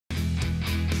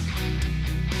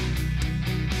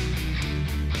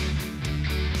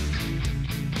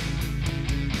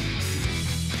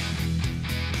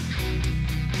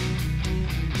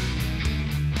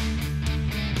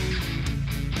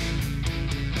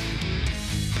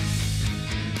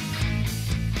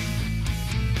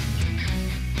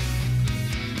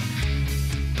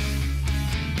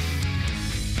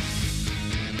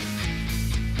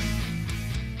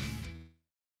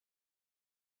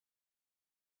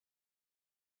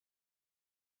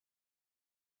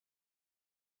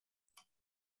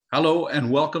Hello and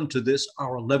welcome to this,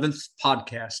 our 11th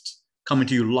podcast, coming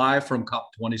to you live from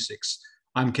COP26.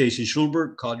 I'm Casey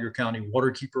Schulberg, Collier County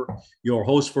Waterkeeper, your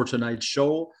host for tonight's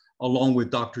show, along with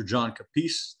Dr. John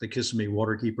Capece, the Kissimmee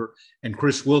Waterkeeper, and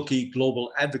Chris Wilke,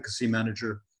 Global Advocacy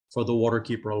Manager for the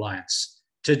Waterkeeper Alliance.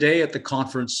 Today at the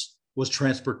conference was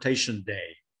Transportation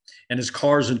Day, and as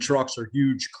cars and trucks are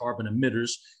huge carbon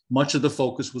emitters, much of the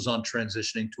focus was on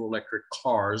transitioning to electric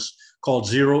cars called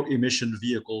zero emission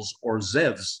vehicles, or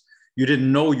ZEVs. You didn't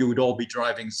know you would all be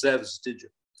driving ZEVs, did you?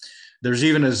 There's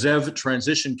even a ZEV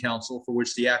Transition Council, for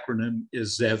which the acronym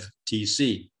is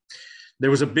ZEV-TC. There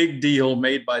was a big deal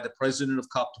made by the president of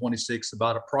COP26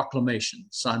 about a proclamation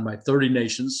signed by 30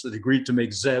 nations that agreed to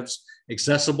make ZEVs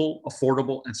accessible,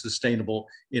 affordable, and sustainable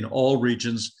in all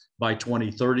regions by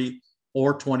 2030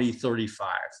 or 2035.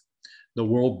 The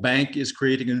World Bank is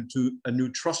creating a new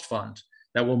trust fund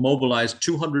that will mobilize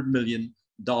 $200 million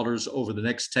over the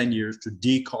next 10 years to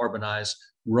decarbonize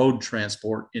road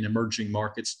transport in emerging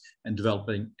markets and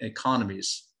developing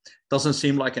economies. Doesn't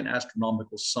seem like an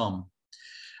astronomical sum.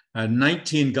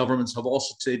 19 governments have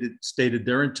also stated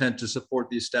their intent to support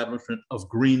the establishment of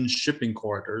green shipping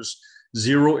corridors,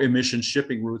 zero emission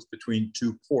shipping routes between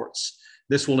two ports.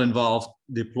 This will involve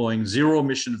deploying zero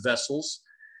emission vessels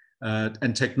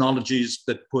and technologies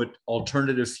that put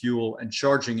alternative fuel and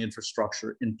charging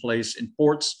infrastructure in place in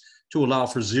ports to allow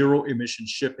for zero emission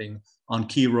shipping on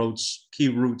key routes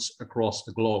across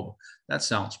the globe. That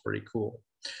sounds pretty cool.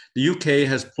 The UK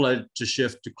has pledged to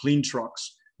shift to clean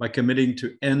trucks by committing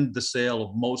to end the sale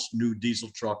of most new diesel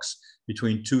trucks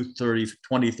between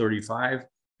 2035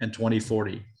 and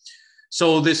 2040.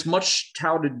 So this much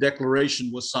touted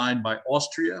declaration was signed by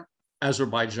Austria,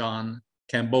 Azerbaijan,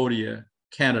 Cambodia,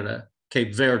 Canada,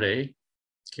 Cape Verde,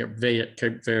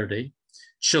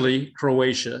 Chile,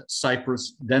 Croatia,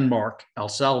 Cyprus, Denmark, El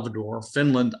Salvador,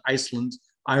 Finland, Iceland,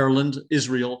 Ireland,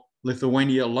 Israel,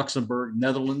 Lithuania, Luxembourg,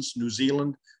 Netherlands, New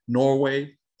Zealand,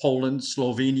 Norway, Poland,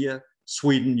 Slovenia,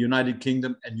 Sweden, United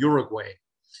Kingdom, and Uruguay.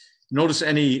 Notice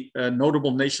any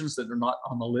notable nations that are not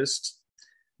on the list?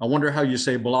 I wonder how you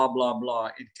say blah, blah, blah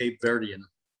in Cape Verdean.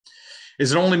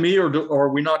 Is it only me, or are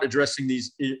we not addressing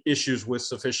these issues with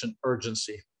sufficient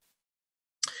urgency?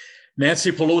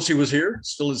 Nancy Pelosi was here,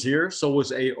 still is here, so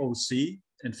was AOC.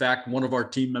 In fact, one of our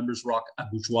team members, Rock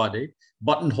Abujwade,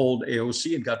 buttonholed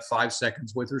AOC and got 5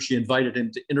 seconds with her. She invited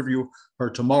him to interview her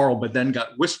tomorrow, but then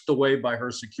got whisked away by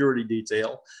her security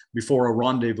detail before a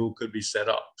rendezvous could be set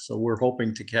up. So we're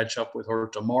hoping to catch up with her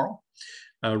tomorrow.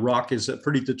 Rock is a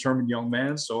pretty determined young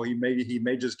man, so he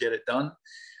may just get it done.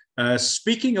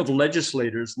 Speaking of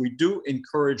legislators, we do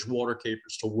encourage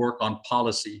waterkeepers to work on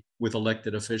policy with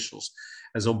elected officials.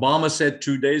 As Obama said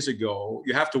 2 days ago,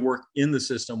 you have to work in the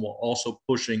system while also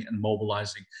pushing and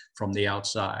mobilizing from the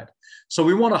outside. So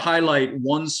we want to highlight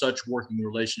one such working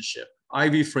relationship.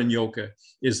 Ivy Frignoca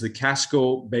is the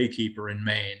Casco Baykeeper in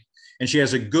Maine, and she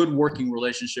has a good working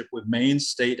relationship with Maine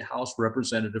State House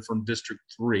Representative from District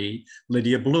 3,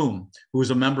 Lydia Blume, who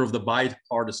is a member of the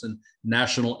bipartisan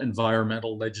National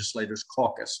Environmental Legislators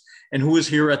Caucus, and who is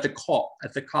here at the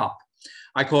COP.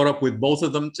 I caught up with both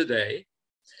of them today,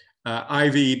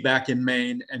 Ivy back in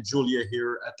Maine and Julia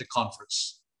here at the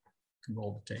conference. You can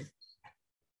roll the tape.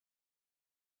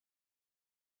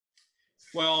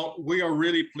 Well, we are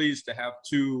really pleased to have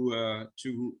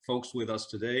two folks with us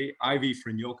today. Ivy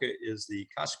Frignoca is the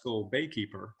Casco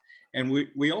Baykeeper, and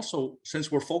we also,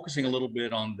 since we're focusing a little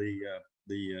bit on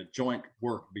the joint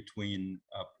work between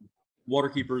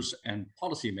waterkeepers and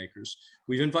policymakers,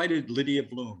 we've invited Lydia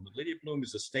Blume. Lydia Blume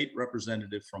is a state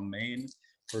representative from Maine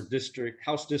for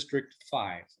House District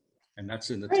 5, and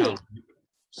that's in the town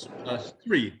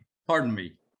 3. Pardon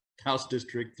me, House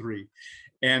District 3.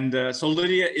 And so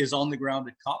Lydia is on the ground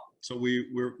at COP. So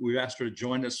we've asked her to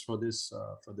join us for this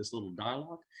little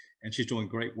dialogue, and she's doing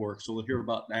great work. So we'll hear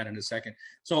about that in a second.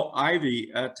 So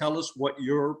Ivy, tell us what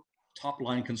your top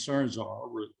line concerns are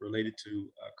related to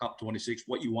COP26,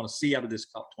 what you want to see out of this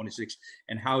COP26,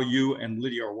 and how you and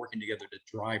Lydia are working together to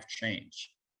drive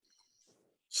change.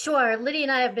 Sure. Lydia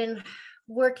and I have been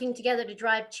working together to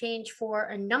drive change for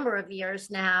a number of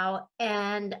years now.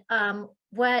 And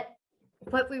what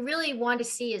we really want to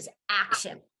see is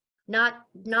action, not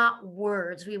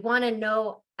words. We want to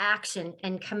know action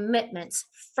and commitments,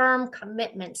 firm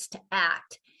commitments to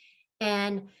act.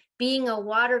 And being a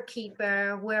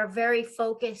waterkeeper, we're very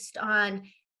focused on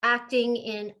acting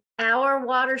in our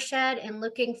watershed and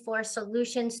looking for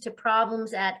solutions to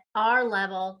problems at our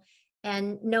level,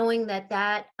 and knowing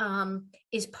that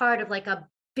is part of like a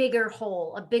bigger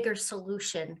whole, a bigger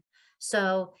solution.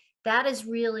 So that is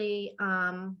really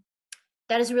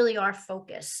our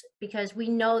focus, because we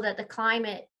know that the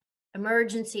climate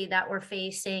emergency that we're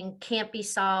facing can't be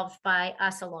solved by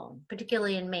us alone,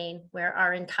 particularly in Maine, where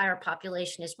our entire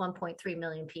population is 1.3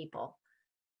 million people.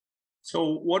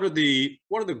 So what are the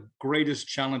greatest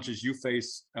challenges you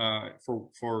face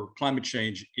for climate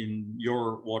change in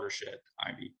your watershed,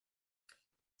 Ivy?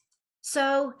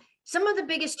 So some of the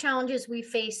biggest challenges we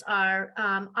face are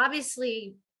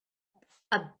obviously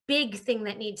a big thing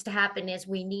that needs to happen is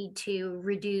we need to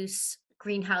reduce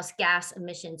greenhouse gas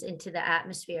emissions into the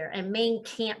atmosphere, and Maine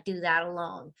can't do that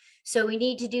alone. So we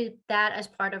need to do that as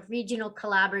part of regional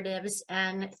collaboratives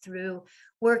and through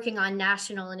working on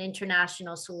national and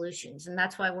international solutions. And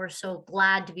that's why we're so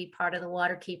glad to be part of the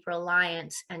Waterkeeper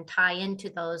Alliance and tie into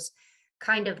those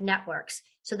kind of networks.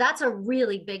 So that's a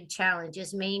really big challenge,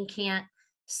 is Maine can't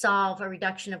solve a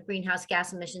reduction of greenhouse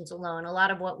gas emissions alone. A lot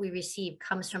of what we receive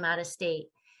comes from out of state.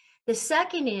 The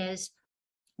second is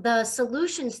the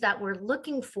solutions that we're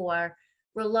looking for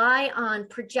rely on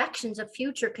projections of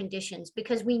future conditions,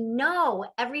 because we know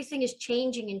everything is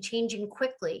changing and changing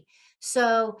quickly.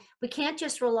 So we can't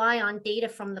just rely on data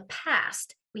from the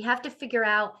past. We have to figure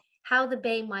out how the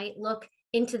bay might look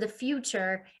into the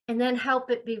future and then help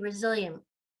it be resilient.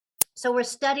 So we're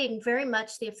studying very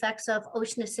much the effects of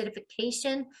ocean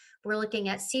acidification. We're looking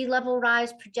at sea level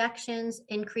rise projections,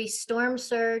 increased storm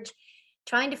surge,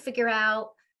 trying to figure out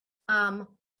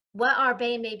what our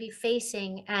bay may be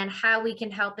facing and how we can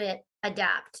help it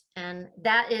adapt. And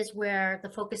that is where the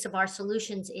focus of our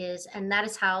solutions is. And that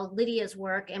is how Lydia's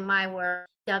work and my work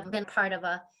have been part of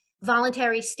a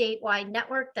voluntary statewide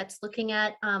network that's looking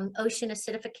at ocean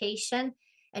acidification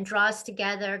and draws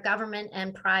together government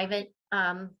and private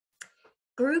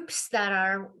groups that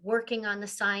are working on the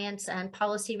science and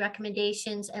policy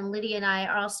recommendations. And Lydia and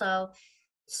I also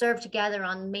serve together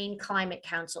on the Maine Climate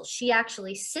Council. She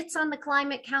actually sits on the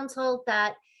Climate Council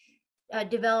that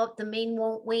developed the Maine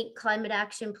Won't Wait Climate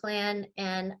Action Plan,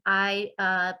 and I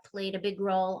played a big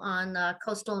role on the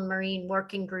Coastal and Marine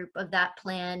Working Group of that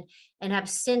plan, and have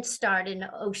since started an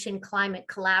Ocean Climate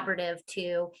Collaborative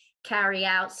to carry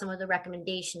out some of the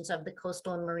recommendations of the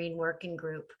Coastal and Marine Working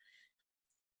Group.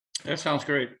 That sounds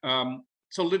great.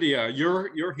 So Lydia,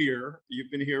 you're here.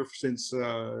 You've been here since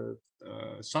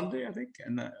Sunday, I think,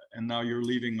 and now you're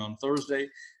leaving on Thursday.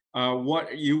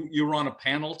 You're on a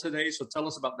panel today, so tell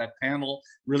us about that panel.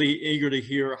 Really eager to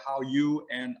hear how you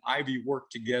and Ivy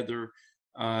work together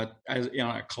as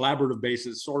on a collaborative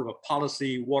basis, sort of a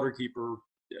policy waterkeeper,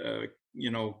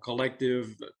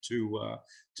 collective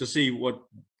to see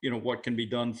what can be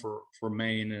done for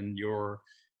Maine and your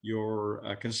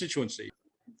constituency.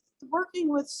 Working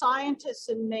with scientists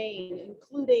in Maine,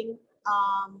 including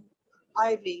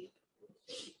Ivy,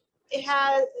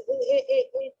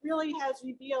 it really has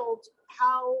revealed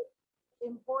how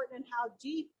important and how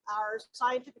deep our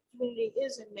scientific community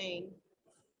is in Maine.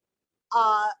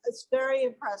 It's very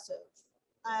impressive,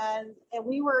 and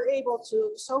we were able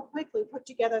to so quickly put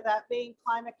together that Maine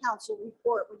Climate Council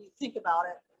report. When you think about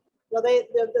it, well,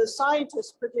 the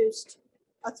scientists produced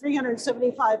a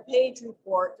 375-page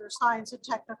report, their science and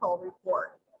technical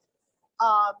report,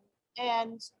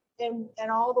 and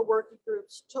all the working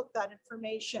groups took that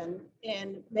information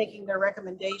in making their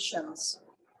recommendations.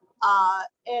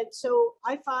 And so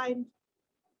I find,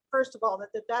 first of all,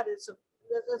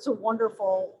 that's a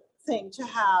wonderful thing to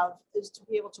have, is to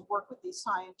be able to work with these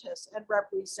scientists and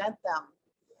represent them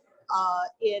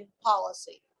in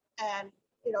policy. And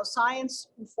science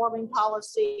informing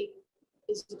policy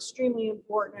is extremely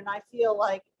important, and I feel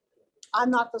like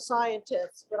I'm not the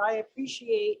scientist, but I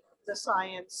appreciate the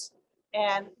science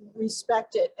and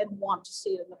respect it and want to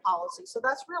see it in the policy. So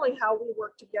that's really how we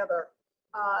work together.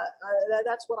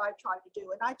 That's what I try to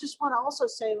do. And I just want to also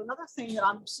say another thing that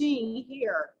I'm seeing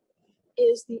here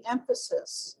is the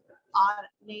emphasis on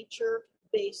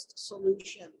nature-based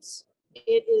solutions.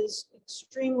 It is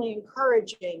extremely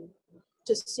encouraging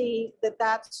to see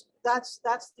that's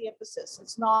the emphasis.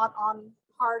 It's not on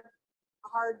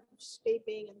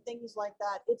hardscaping and things like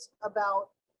that. It's about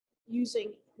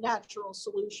using natural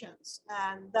solutions,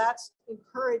 and that's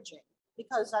encouraging,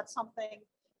 because that's something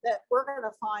that we're going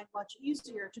to find much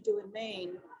easier to do in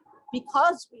Maine,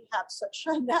 because we have such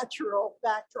a natural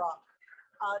backdrop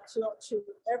to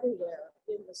everywhere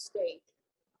in the state,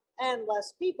 and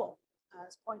less people,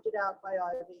 as pointed out by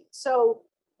Ivy. So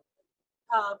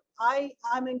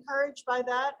I'm encouraged by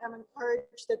that. I'm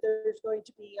encouraged that there's going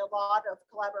to be a lot of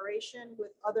collaboration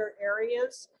with other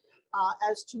areas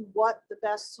as to what the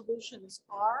best solutions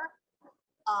are.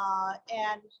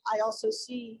 And I also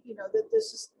see, that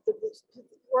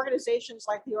organizations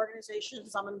like the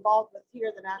organizations I'm involved with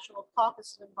here, the National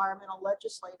Caucus of Environmental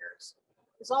Legislators,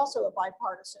 is also a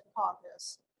bipartisan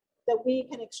caucus. that we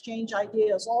can exchange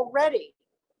ideas. Already,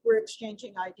 we're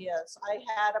exchanging ideas. I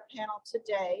had a panel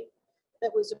today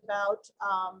that was about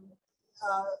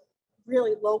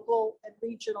really local and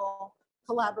regional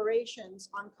collaborations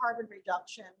on carbon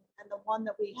reduction. And the one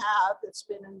that we have that's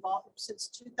been involved since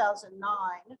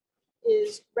 2009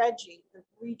 is RGGI, the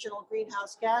Regional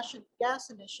Greenhouse Gas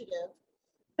Initiative.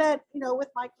 That, you know, with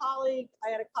my colleague, I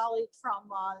had a colleague from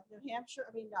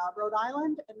Rhode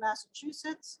Island and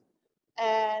Massachusetts,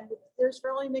 and there's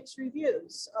fairly mixed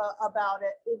reviews about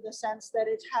it, in the sense that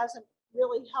it hasn't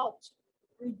really helped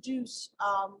reduce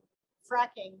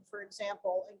fracking, for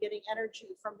example, and getting energy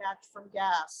from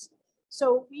gas.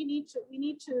 So we need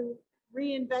to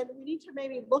reinvent. We need to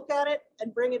maybe look at it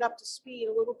and bring it up to speed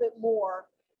a little bit more,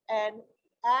 and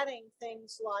adding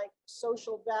things like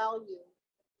social value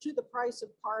to the price of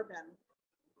carbon.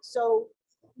 So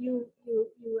you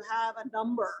have a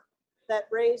number that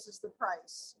raises the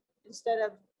price, instead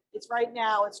of, it's right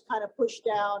now, it's kind of pushed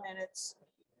down, and it's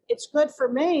good for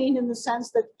Maine in the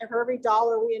sense that for every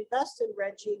dollar we invest in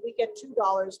RGGI, we get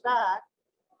 $2 back.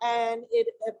 And it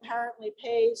apparently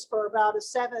pays for about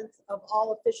 1/7 of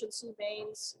all Efficiency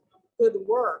Maine's good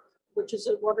work, which is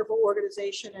a wonderful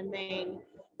organization in Maine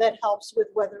that helps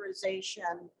with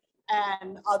weatherization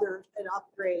and other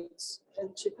upgrades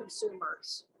to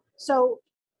consumers. So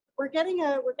we're getting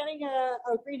a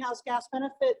greenhouse gas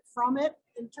benefit from it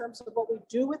in terms of what we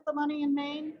do with the money in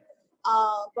Maine,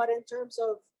 but in terms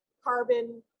of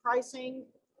carbon pricing,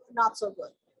 not so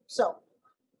good. So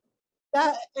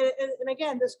that, and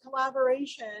again, this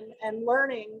collaboration and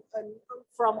learning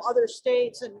from other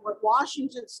states, and what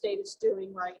Washington State is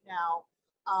doing right now,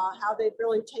 how they've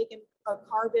really taken a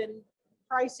carbon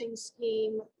pricing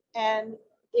scheme, and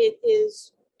it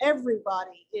is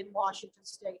everybody in Washington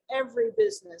State, every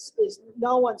business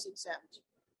no one's exempt,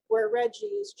 where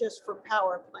RGGI is just for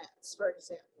power plants, for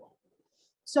example.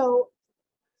 So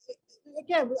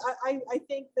again, I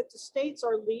think that the states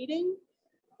are leading.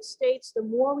 The states, the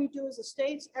more we do as the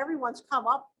states, everyone's come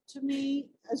up to me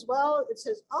as well. It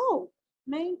says, oh,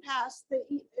 Maine passed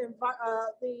the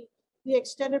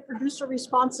extended producer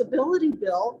responsibility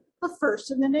bill, the first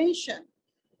in the nation.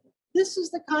 This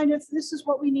is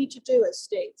what we need to do as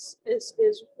states, is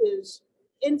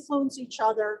influence each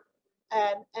other,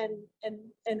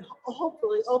 and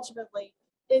hopefully ultimately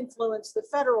influence the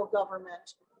federal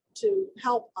government to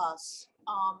help us.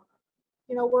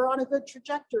 You know, we're on a good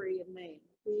trajectory in Maine.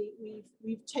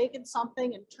 We've taken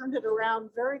something and turned it around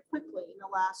very quickly in the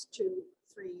last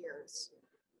 2-3 years.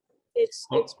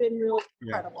 It's been really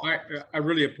incredible. Yeah, I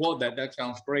really applaud that. That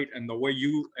sounds great. And the way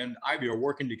you and Ivy are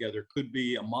working together could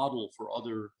be a model for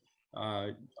other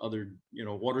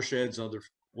watersheds, other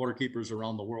waterkeepers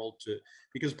around the world,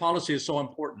 because policy is so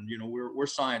important. You know, we're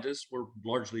scientists. We're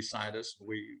largely scientists.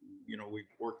 We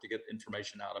work to get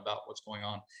information out about what's going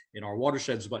on in our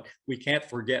watersheds, but we can't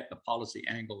forget the policy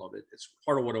angle of it. It's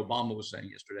part of what Obama was saying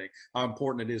yesterday, how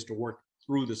important it is to work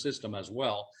through the system as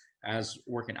well as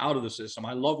working out of the system.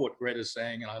 I love what Greta is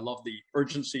saying, and I love the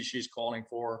urgency she's calling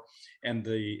for, and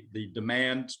the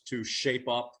demand to shape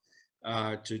up,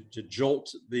 to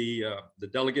jolt the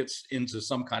delegates into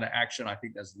some kind of action. I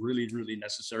think that's really, really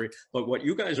necessary. But what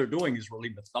you guys are doing is really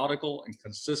methodical and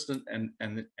consistent and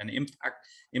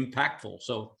impactful.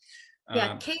 So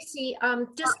yeah, Casey,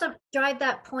 just to drive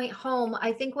that point home,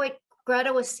 I think what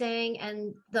Greta was saying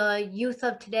and the youth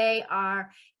of today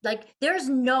are like, there's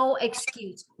no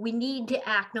excuse. We need to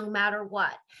act no matter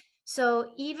what.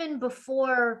 So even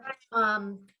before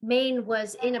Maine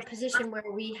was in a position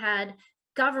where we had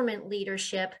government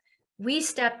leadership, we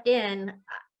stepped in,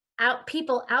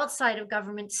 people outside of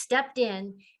government stepped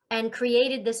in and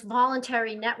created this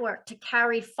voluntary network to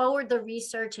carry forward the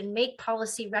research and make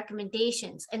policy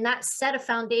recommendations. And that set a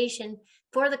foundation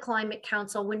for the Climate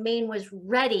Council when Maine was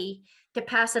ready to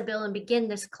pass a bill and begin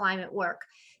this climate work.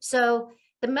 So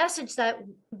the message that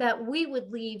we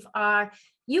would leave are,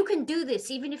 you can do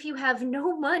this even if you have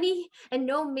no money and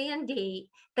no mandate.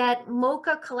 That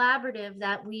MOCA collaborative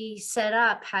that we set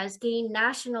up has gained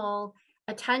national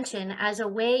attention as a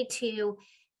way to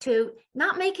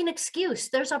not make an excuse.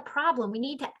 There's a problem. We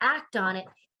need to act on it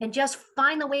and just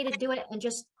find the way to do it and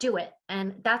just do it.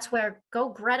 And that's where go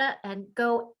Greta and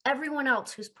go everyone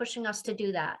else who's pushing us to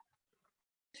do that.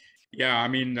 Yeah, I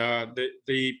mean,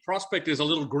 the prospect is a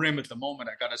little grim at the moment,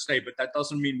 I gotta say, but that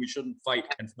doesn't mean we shouldn't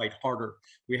fight and fight harder.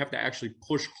 We have to actually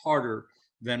push harder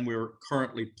than we're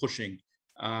currently pushing.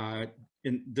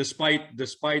 Despite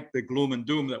the gloom and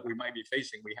doom that we might be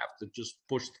facing, we have to just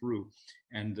push through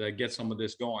and get some of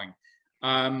this going.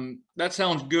 That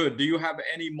sounds good. Do you have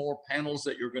any more panels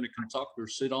that you're going to conduct or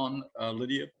sit on,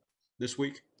 Lydia, this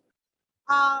week?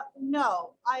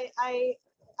 No,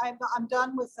 I'm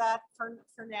done with that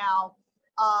for now.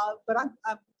 But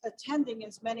I'm attending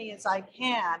as many as I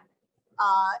can,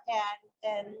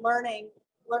 and learning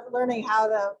how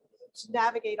to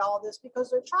navigate all of this, because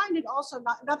they're trying to also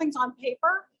nothing's on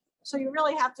paper, so you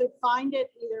really have to find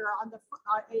it either on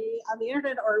the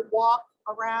internet or walk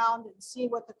around and see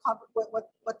what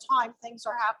time things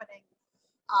are happening.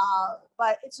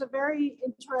 But it's a very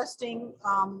interesting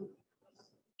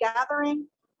gathering.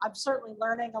 I'm certainly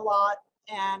learning a lot.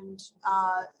 And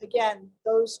again,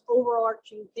 those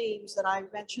overarching themes that I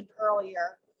mentioned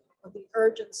earlier of the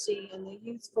urgency and the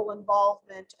youthful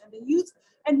involvement and the youth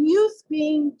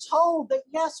being told that,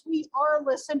 yes, we are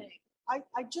listening.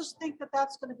 I just think that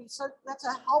that's going to be that's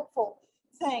a helpful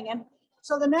thing. And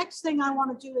so the next thing I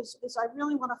want to do is I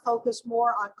really want to focus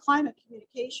more on climate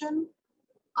communication,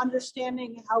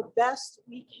 understanding how best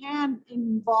we can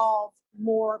involve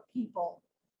more people.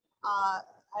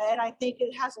 And I think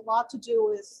it has a lot to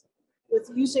do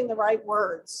with using the right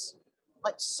words,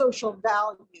 like social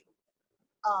value,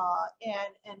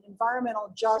 and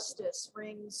environmental justice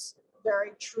rings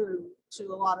very true to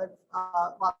a lot of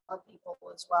people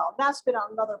as well. That's been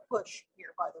another push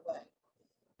here, by the way.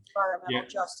 Environmental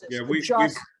justice.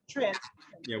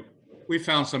 Yeah, we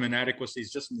found some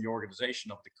inadequacies just in the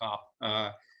organization of the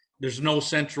COP. There's no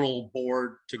central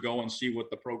board to go and see what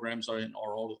the programs are in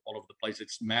all over the place.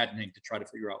 It's maddening to try to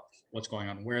figure out what's going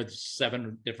on. Where there's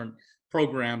 7 different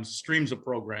programs, streams of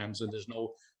programs, and there's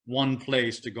no one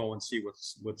place to go and see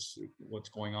what's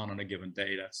going on a given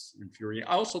day. That's infuriating.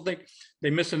 I also think they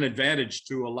miss an advantage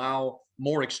to allow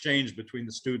more exchange between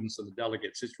the students and the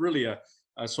delegates. It's really a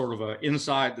sort of a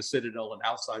inside the Citadel and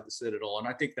outside the Citadel, and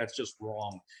I think that's just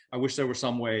wrong. I wish there were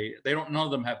some way. None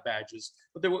of them have badges,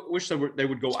 but wish they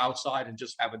would go outside and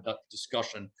just have a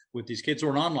discussion with these kids, or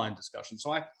an online discussion.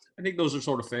 So I think those are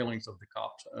sort of failings of the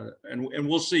COPs, and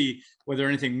we'll see whether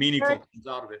anything meaningful comes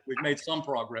out of it. We've made some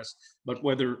progress, but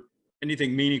whether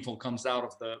anything meaningful comes out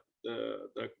of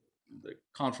the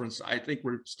conference, I think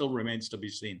still remains to be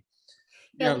seen.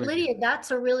 Yeah, Lydia,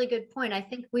 that's a really good point. I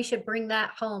think we should bring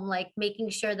that home, like making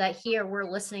sure that here we're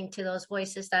listening to those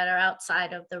voices that are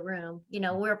outside of the room. You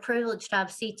know, we're privileged to have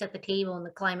seats at the table in the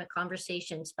climate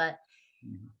conversations, but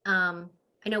I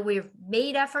know we've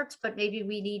made efforts, but maybe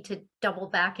we need to double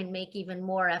back and make even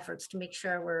more efforts to make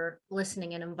sure we're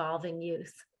listening and involving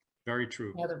youth. Very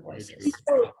true. Other voices.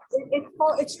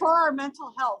 It's for our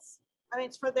mental health. I mean,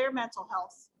 it's for their mental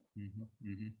health.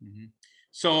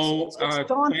 So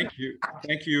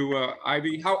thank you,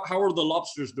 Ivy. How are the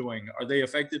lobsters doing? Are they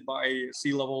affected by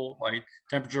sea level, by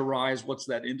temperature rise? What's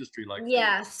that industry like?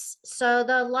 Yes, so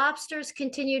the lobsters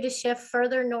continue to shift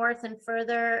further north and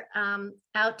further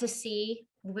out to sea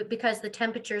because the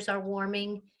temperatures are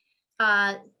warming.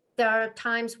 There are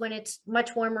times when it's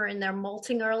much warmer and they're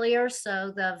molting earlier,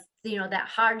 so that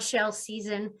hard shell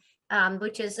season,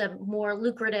 which is more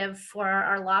lucrative for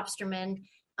our lobstermen,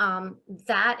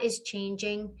 that is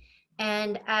changing.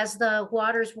 And as the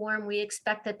water's warm, we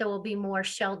expect that there will be more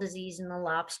shell disease in the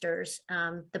lobsters,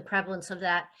 the prevalence of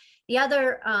that. The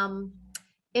other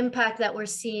impact that we're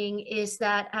seeing is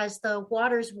that as the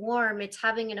water's warm, it's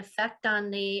having an effect on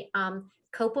the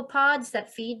copepods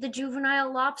that feed the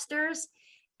juvenile lobsters.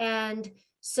 And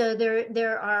so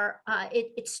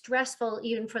it's stressful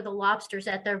even for the lobsters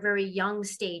at their very young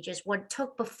stages. What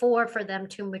took before for them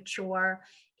to mature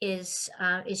is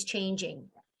changing.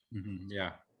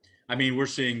 Yeah, I mean, we're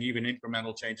seeing even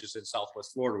incremental changes in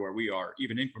Southwest Florida, where we are.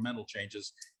 Even incremental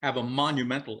changes have a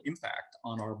monumental impact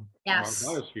on our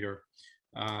biosphere.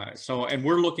 And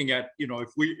we're looking at,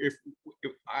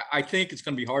 I think it's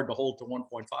going to be hard to hold to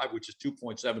 1.5, which is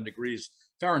 2.7 degrees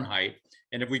Fahrenheit.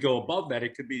 And if we go above that,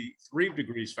 it could be 3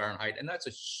 degrees Fahrenheit. And that's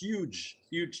a huge,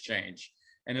 huge change.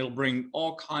 And it'll bring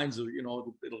all kinds of,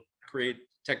 it'll create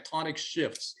tectonic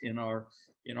shifts in our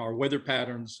weather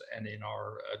patterns and in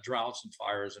our droughts and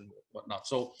fires and whatnot.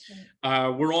 So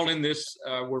we're all in this.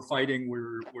 We're fighting.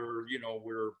 We're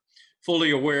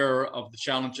fully aware of the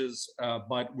challenges,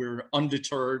 but we're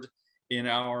undeterred in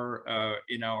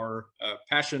our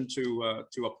passion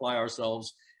to apply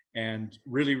ourselves. And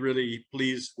really, really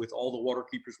pleased with all the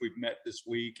waterkeepers we've met this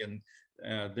week and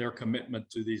their commitment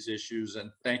to these issues. And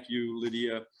thank you,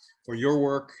 Lydia, for your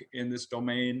work in this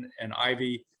domain. And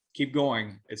Ivy, keep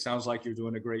going. It sounds like you're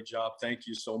doing a great job. Thank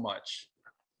you so much.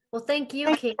 Well, thank you,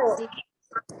 Casey.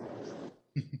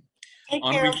 Take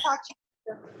care.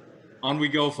 On we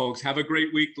go, folks. Have a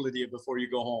great week, Lydia, before you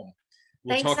go home.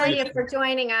 Thanks, Lydia, for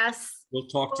joining us. We'll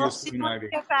talk to you soon, Ivy.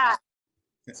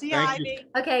 See you, Ivy.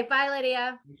 Okay, bye,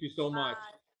 Lydia. Thank you so much.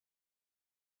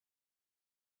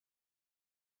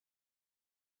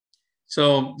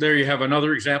 So there you have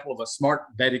another example of a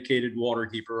smart, dedicated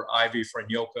waterkeeper, Ivy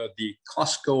Frignoca, the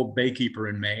Casco Baykeeper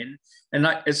in Maine. And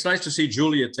it's nice to see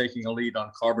Julia taking a lead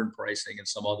on carbon pricing and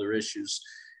some other issues.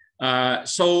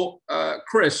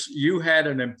 Chris, you had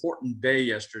an important day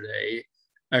yesterday.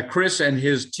 Chris and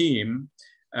his team,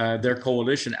 their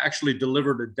coalition, actually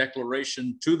delivered a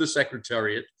declaration to the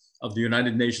Secretariat of the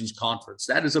United Nations Conference.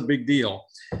 That is a big deal.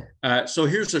 So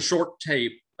here's a short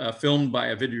tape filmed by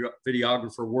a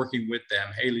videographer working with them,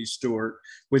 Haley Stewart,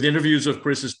 with interviews of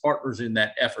Chris's partners in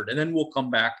that effort. And then we'll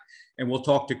come back and we'll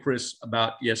talk to Chris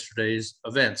about yesterday's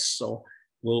events. So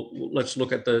let's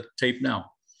look at the tape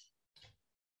now.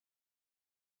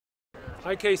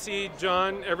 Hi, Casey,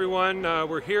 John, everyone.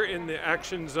 We're here in the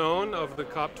action zone of the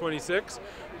COP26.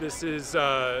 This is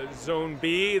Zone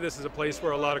B. This is a place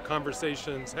where a lot of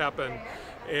conversations happen.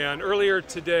 And earlier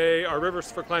today, our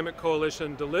Rivers for Climate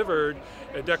Coalition delivered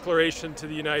a declaration to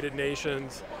the United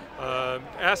Nations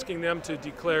asking them to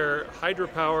declare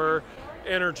hydropower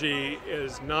energy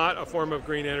is not a form of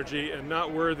green energy and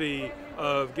not worthy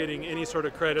of getting any sort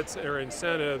of credits or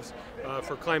incentives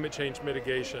for climate change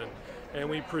mitigation. And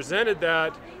we presented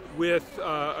that with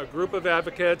a group of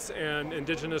advocates and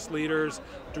indigenous leaders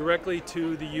directly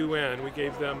to the UN. We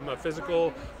gave them a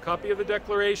physical copy of the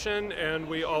declaration, and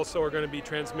we also are going to be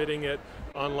transmitting it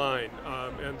online.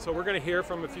 And so we're going to hear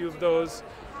from a few of those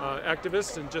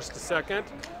activists in just a second.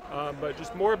 But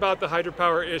just more about the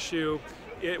hydropower issue.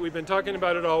 We've been talking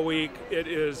about it all week. It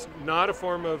is not a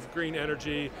form of green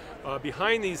energy.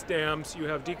 Behind these dams, you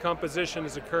have decomposition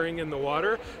is occurring in the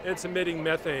water, and it's emitting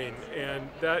methane, and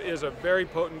that is a very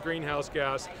potent greenhouse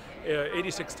gas,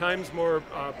 86 times more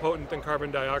potent than carbon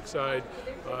dioxide.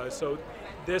 So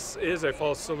this is a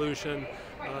false solution.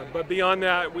 But beyond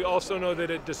that, we also know that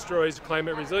it destroys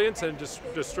climate resilience and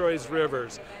destroys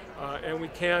rivers. And we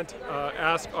can't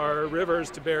ask our rivers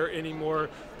to bear any more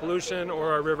pollution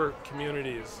or our river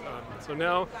communities. So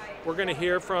now we're going to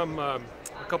hear from a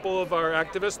couple of our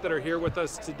activists that are here with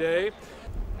us today.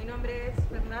 Mi nombre es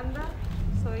Fernanda,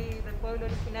 soy del pueblo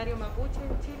originario mapuche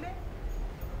en Chile.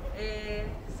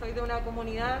 Soy de una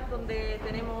comunidad donde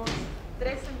tenemos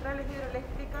 3 centrales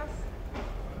hidroeléctricas.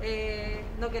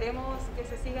 No queremos que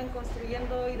se sigan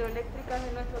construyendo hidroeléctricas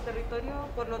en nuestro territorio,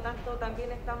 por lo tanto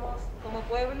también estamos como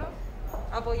pueblo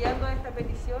apoyando esta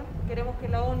petición. Queremos que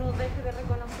la ONU deje de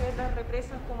reconocer las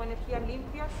represas como energías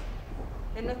limpias.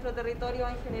 En nuestro territorio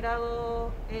han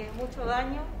generado mucho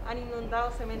daño, han inundado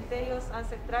cementerios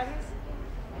ancestrales.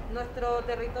 Nuestro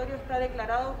territorio está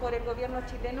declarado por el gobierno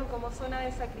chileno como zona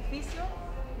de sacrificio.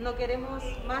 No queremos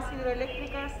más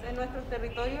hidroeléctricas en nuestros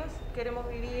territorios, queremos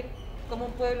vivir como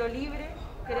un pueblo libre,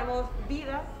 queremos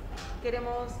vida,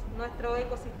 queremos nuestro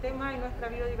ecosistema y nuestra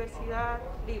biodiversidad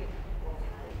libre.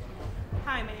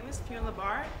 Hi, my name is Fiona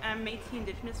Labar. I'm Métis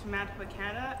Indigenous from Manitoba,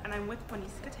 Canada, and I'm with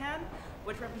Waniscatan,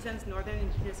 which represents northern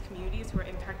Indigenous communities who are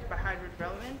impacted by hydro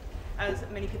development. As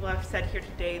many people have said here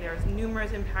today, there's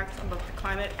numerous impacts on both the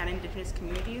climate and Indigenous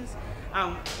communities.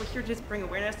 We're here to just bring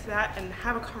awareness to that and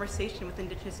have a conversation with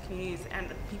Indigenous communities and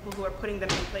the people who are putting them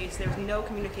in place. There's no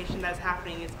communication that's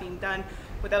happening. It's being done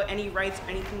without any rights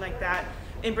or anything like that.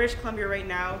 In British Columbia right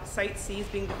now, Site C is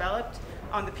being developed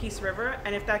on the Peace River,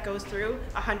 and if that goes through,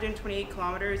 128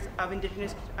 kilometers of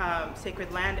Indigenous sacred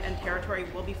land and territory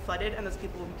will be flooded, and those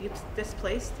people will be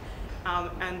displaced.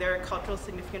 And their cultural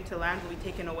significance to land will be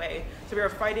taken away. So we are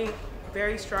fighting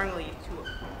very strongly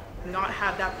to not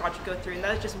have that project go through, and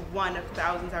that is just one of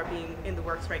thousands that are being in the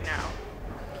works right now.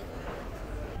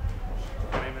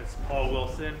 My name is Paul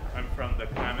Wilson. I'm from the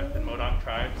Klamath and Modoc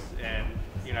tribes in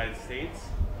the United States.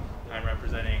 I'm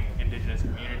representing Indigenous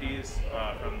communities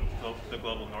from the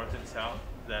global north and south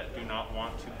that do not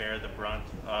want to bear the brunt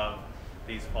of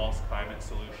these false climate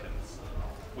solutions.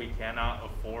 We cannot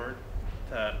afford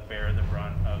to bear the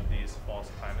brunt of these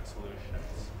false climate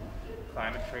solutions.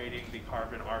 Climate trading, the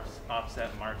carbon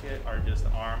offset market are just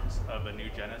arms of a new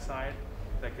genocide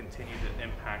that continue to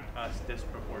impact us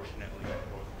disproportionately.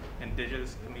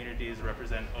 Indigenous communities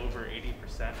represent over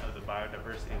 80% of the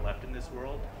biodiversity left in this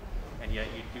world, and yet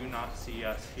you do not see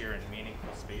us here in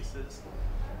meaningful spaces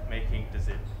making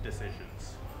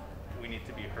decisions. We need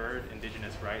to be heard,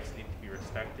 Indigenous rights need to be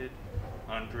respected,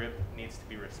 UNDRIP needs to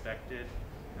be respected,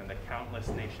 and the countless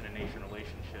nation-to-nation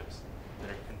relationships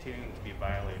that are continuing to be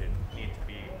violated need to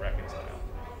be reconciled.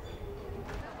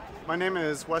 My name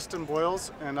is Weston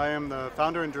Boyles, and I am the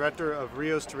founder and director of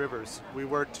Rios to Rivers. We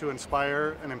work to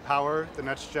inspire and empower the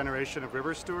next generation of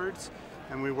river stewards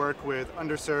and we work with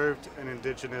underserved and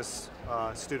indigenous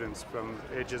students from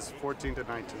ages 14 to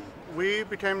 19. We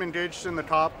became engaged in the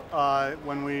COP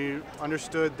when we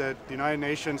understood that the United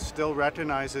Nations still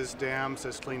recognizes dams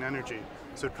as clean energy.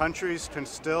 So countries can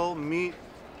still meet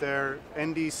their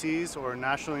NDCs, or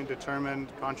nationally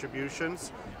determined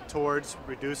contributions, towards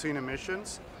reducing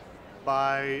emissions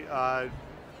by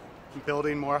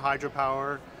building more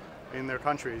hydropower in their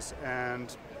countries.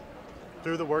 And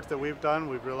through the work that we've done,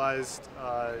 we've realized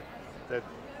that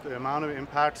the amount of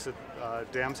impacts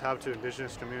that dams have to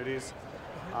indigenous communities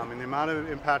and the amount of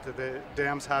impact that the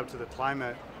dams have to the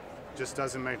climate just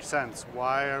doesn't make sense.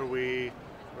 Why are we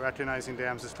recognizing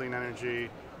dams as clean energy,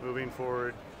 moving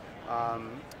forward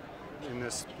in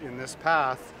this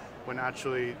path, when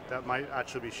actually that might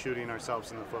actually be shooting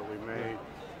ourselves in the foot? We may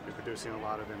be producing a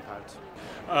lot of impact.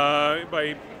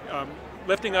 By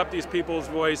lifting up these people's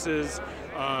voices,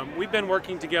 we've been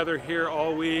working together here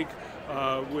all week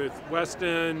with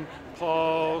Weston,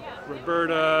 Paul,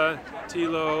 Roberta,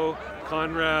 Tilo,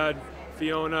 Conrad,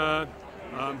 Fiona,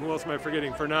 who else am I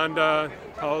forgetting? Fernanda,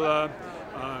 Paula,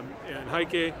 and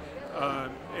Heike.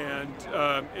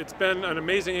 It's been an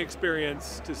amazing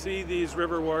experience to see these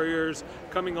river warriors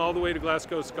coming all the way to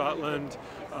Glasgow, Scotland,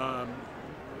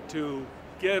 to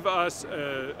give us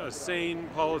a sane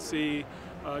policy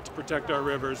to protect our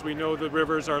rivers. We know the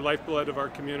rivers are lifeblood of our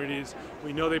communities.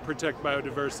 We know they protect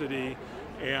biodiversity,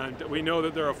 and we know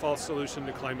that they're a false solution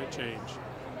to climate change.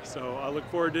 So I look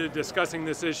forward to discussing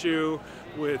this issue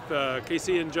with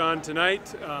Casey and John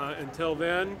tonight. Until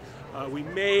then, we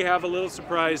may have a little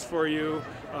surprise for you.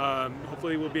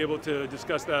 Hopefully we'll be able to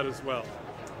discuss that as well.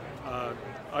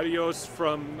 Adios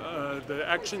from the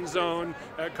Action Zone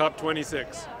at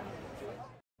COP26.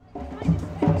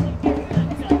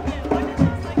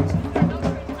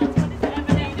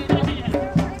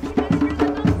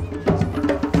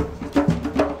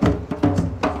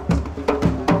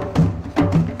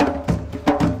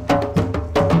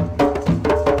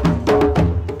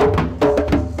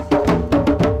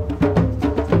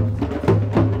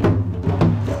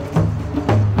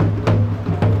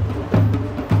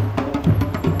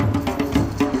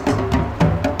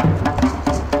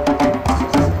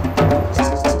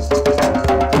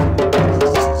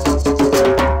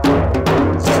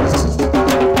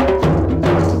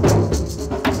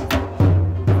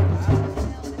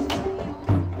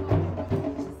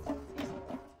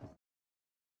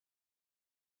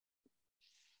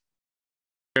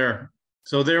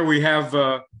 So there we have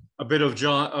a bit of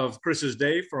Chris's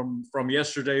day from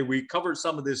yesterday. We covered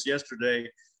some of this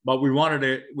yesterday, but we wanted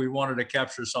to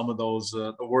capture some of those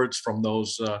the words from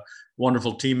those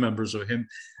wonderful team members of him.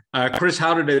 Chris,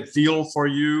 how did it feel for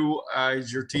you?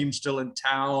 Is your team still in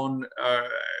town?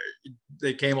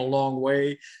 They came a long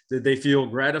way. Did they feel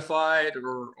gratified,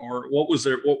 or what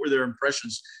were their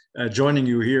impressions joining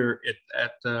you here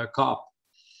at COP?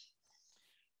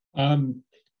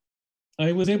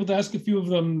 I was able to ask a few of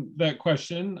them that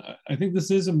question. I think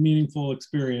this is a meaningful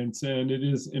experience, and it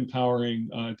is empowering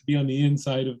to be on the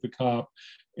inside of the COP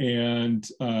and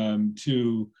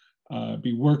to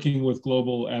be working with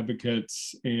global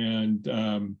advocates and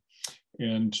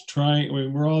trying. I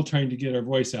mean, we're all trying to get our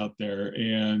voice out there,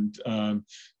 and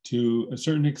to a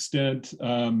certain extent,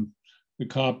 the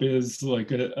COP is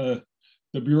like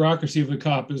the bureaucracy of the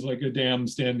COP is like a dam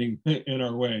standing in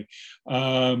our way.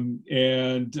 So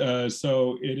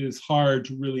it is hard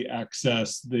to really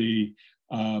access the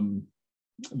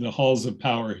halls of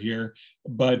power here,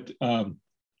 but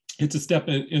it's a step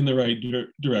in the right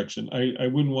direction. I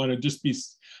wouldn't want to just be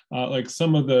like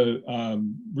some of the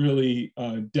really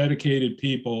dedicated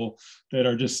people that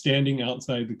are just standing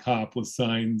outside the COP with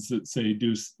signs that say,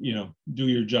 do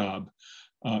your job.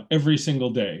 Every single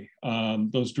day,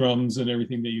 those drums and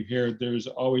everything that you hear, there's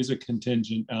always a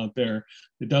contingent out there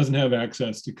that doesn't have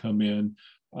access to come in.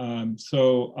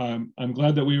 So I'm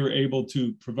glad that we were able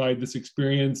to provide this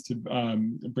experience to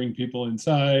bring people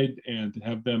inside and to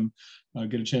have them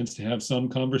get a chance to have some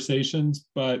conversations.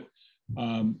 But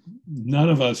none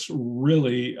of us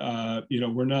really,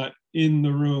 we're not in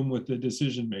the room with the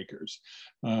decision makers.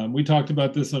 We talked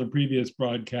about this on a previous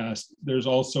broadcast. There's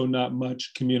also not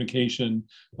much communication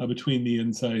between the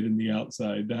inside and the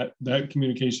outside. That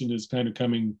communication is kind of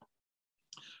coming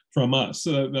from us,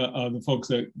 the folks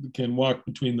that can walk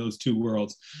between those two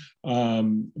worlds.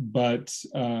 But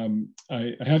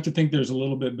I have to think there's a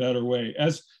little bit better way.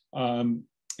 As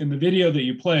in the video that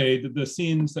you played, the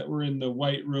scenes that were in the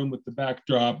white room with the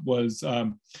backdrop was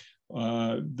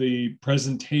the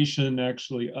presentation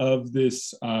actually of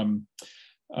this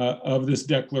of this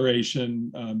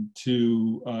declaration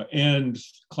to end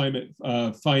climate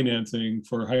financing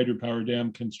for hydropower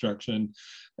dam construction.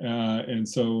 And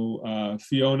so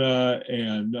Fiona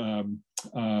and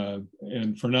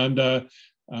Fernanda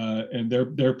and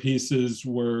their pieces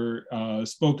were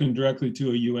spoken directly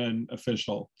to a UN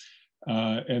official.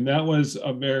 And that was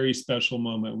a very special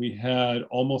moment. We had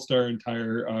almost our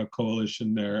entire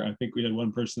coalition there. I think we had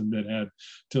one person that had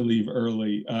to leave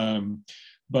early.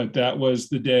 But that was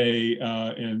the day,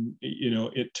 and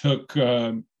it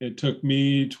took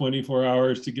me 24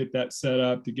 hours to get that set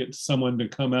up, to get someone to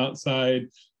come outside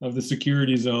of the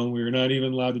security zone. We were not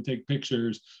even allowed to take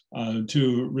pictures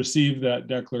to receive that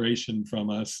declaration from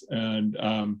us.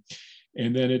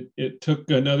 And then it took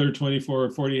another 24 or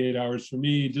 48 hours for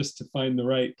me just to find the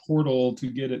right portal to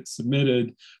get it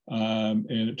submitted. And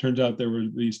it turns out there were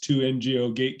these two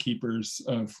NGO gatekeepers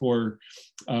for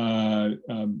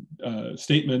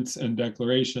statements and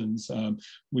declarations.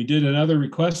 We did another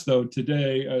request though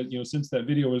today, since that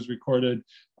video was recorded,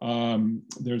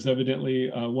 there's evidently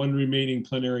one remaining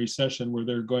plenary session where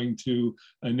they're going to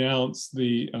announce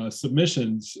the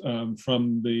submissions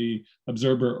from the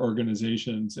observer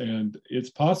organizations. And it's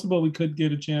possible we could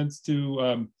get a chance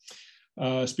to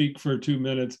speak for 2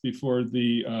 minutes before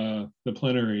the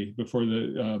plenary, before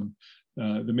the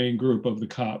main group of the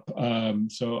COP.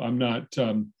 So I'm not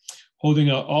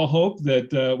holding out all hope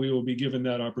that we will be given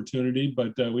that opportunity,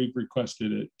 but we've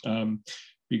requested it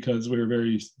because we're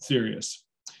very serious.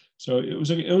 So it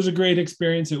was a great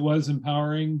experience. It was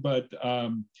empowering, but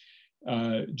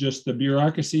just the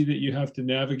bureaucracy that you have to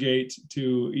navigate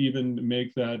to even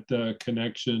make that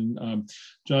connection.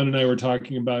 John and I were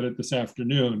talking about it this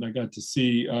afternoon. I got to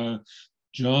see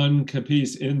John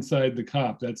Capece inside the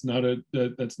COP. That's not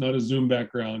a Zoom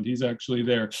background. He's actually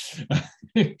there.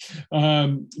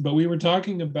 But we were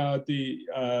talking about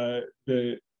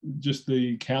just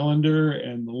the calendar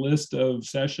and the list of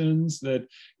sessions, that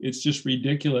it's just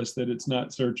ridiculous that it's not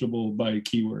searchable by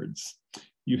keywords.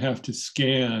 You have to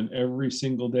scan every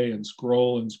single day and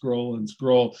scroll and scroll and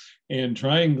scroll and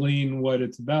try and glean what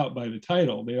it's about by the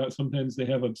title. Sometimes they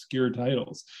have obscure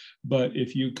titles, but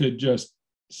if you could just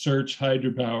search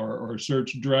hydropower or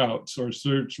search droughts or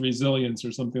search resilience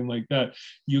or something like that,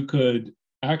 you could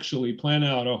actually plan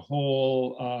out a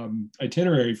whole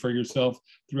itinerary for yourself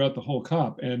throughout the whole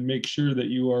COP and make sure that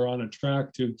you are on a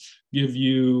track to give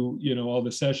you, all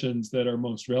the sessions that are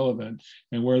most relevant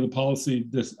and where the policy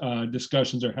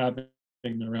discussions are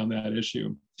happening around that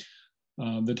issue.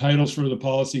 The titles for the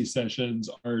policy sessions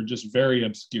are just very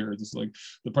obscure. It's like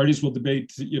the parties will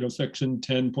debate, section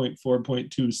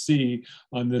 10.4.2c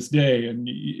on this day. And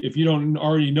if you don't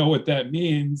already know what that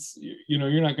means,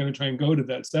 you're not going to try and go to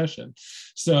that session.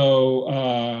 So,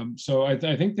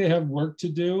 I think they have work to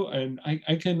do. And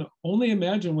I can only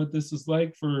imagine what this is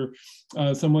like for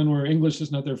someone where English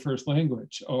is not their first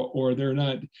language, or they're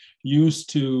not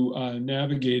used to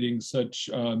navigating such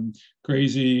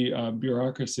crazy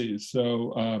bureaucracies. So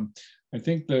I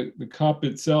think the COP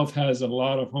itself has a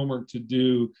lot of homework to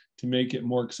do to make it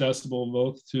more accessible,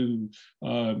 both to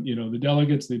the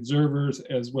delegates, the observers,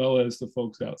 as well as the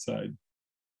folks outside.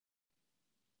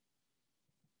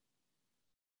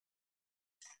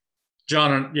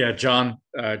 John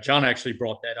actually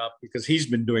brought that up because he's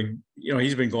been doing,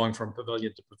 he's been going from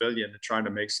pavilion to pavilion and trying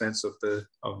to make sense of the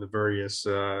various,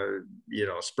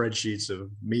 spreadsheets of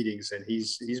meetings, and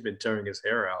he's been tearing his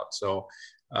hair out. So,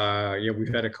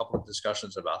 we've had a couple of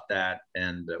discussions about that,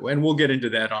 and we'll get into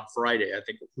that on Friday. I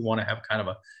think we want to have kind of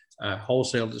a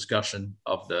wholesale discussion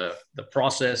of the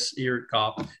process here at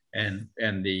COP and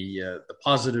the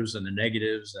positives and the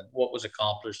negatives and what was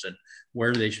accomplished and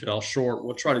where they fell short.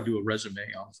 We'll try to do a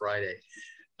resume on Friday.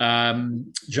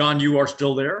 John, you are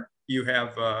still there. You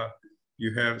have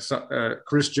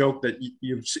Chris joked that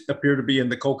you appear to be in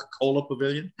the Coca-Cola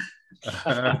pavilion.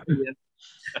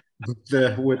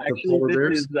 with Actually, the polar this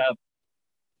bears. is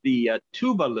the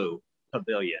Tuvalu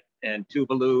Pavilion, and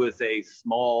Tuvalu is a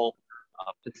small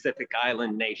Pacific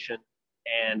Island nation.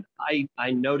 And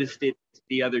I noticed it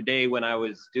the other day when I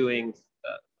was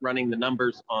running the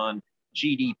numbers on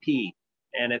GDP.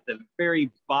 And at the very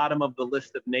bottom of the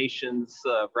list of nations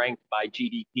ranked by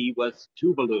GDP was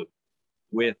Tuvalu,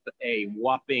 with a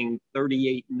whopping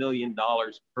 $38 million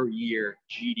per year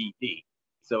GDP.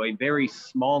 So a very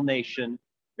small nation,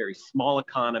 very small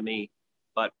economy,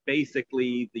 but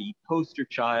basically the poster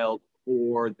child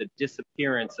for the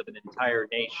disappearance of an entire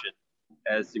nation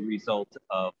as a result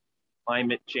of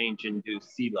climate change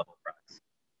induced sea level rise.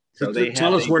 So they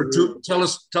tell us where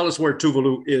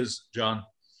Tuvalu is, John.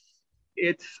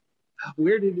 It's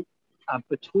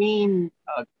between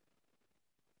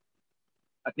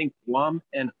I think Guam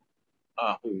and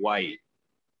Hawaii.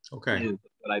 Okay. Is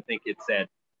what I think it said.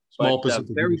 Small But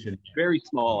Pacific very, Ocean. very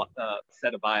small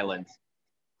set of islands.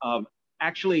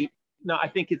 Actually, no, I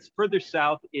think it's further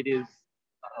south. It is.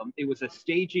 It was a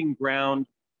staging ground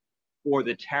for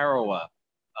the Tarawa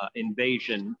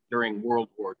invasion during World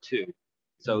War II.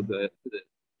 So the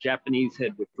Japanese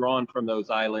had withdrawn from those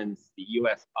islands. The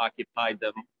U.S. occupied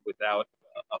them without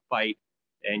a fight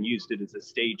and used it as a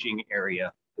staging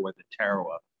area for the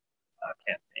Tarawa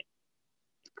campaign.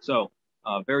 So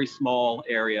very small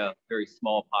area, very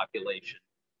small population,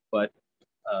 but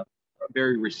a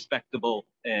very respectable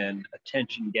and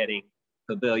attention-getting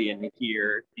pavilion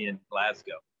here in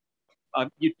Glasgow.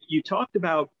 You talked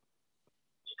about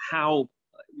how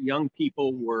young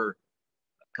people were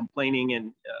complaining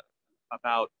and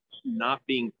about not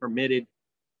being permitted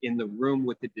in the room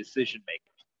with the decision makers.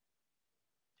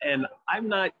 And I'm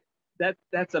not,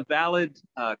 that's a valid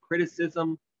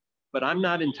criticism, but I'm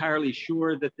not entirely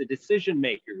sure that the decision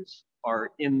makers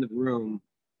are in the room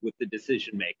with the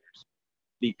decision makers,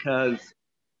 because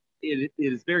it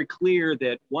is very clear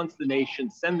that once the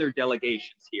nations send their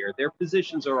delegations here, their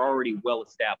positions are already well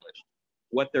established,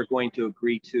 what they're going to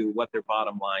agree to, what their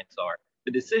bottom lines are.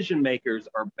 The decision makers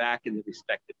are back in the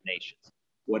respective nations.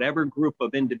 Whatever group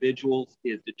of individuals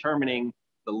is determining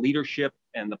the leadership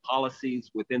and the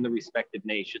policies within the respective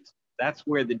nations, that's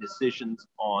where the decisions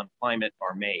on climate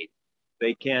are made.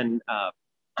 They can,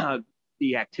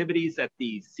 the activities at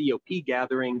the COP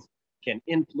gatherings can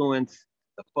influence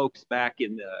the folks back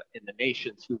in the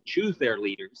nations who choose their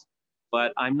leaders,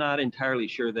 but I'm not entirely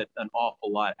sure that an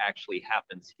awful lot actually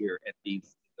happens here at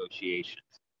these negotiations.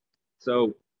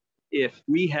 So if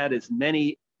we had as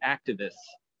many activists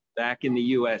back in the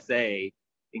USA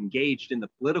engaged in the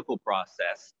political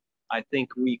process, I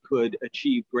think we could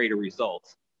achieve greater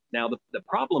results. Now, the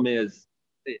problem is,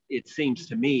 it seems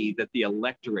to me that the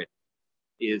electorate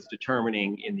is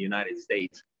determining in the United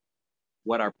States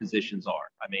what our positions are.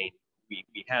 I mean,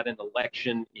 we had an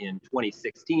election in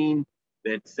 2016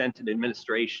 that sent an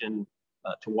administration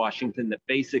to Washington that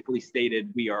basically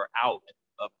stated we are out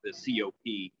of the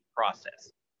COP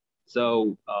process.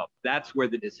 So that's where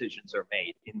the decisions are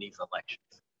made in these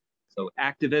elections. So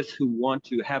activists who want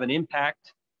to have an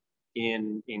impact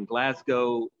in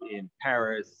Glasgow, in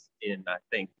Paris, in I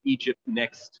think Egypt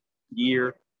next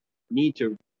year, need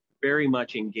to very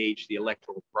much engage the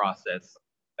electoral process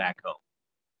back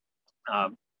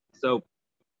home. So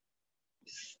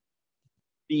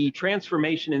the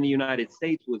transformation in the United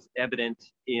States was evident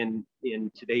in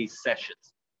today's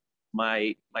sessions.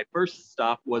 My first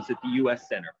stop was at the U.S.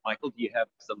 Center. Michael, do you have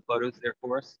some photos there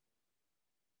for us?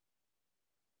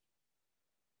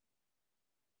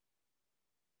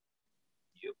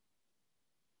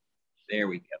 There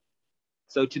we go.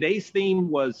 So today's theme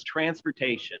was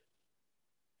transportation,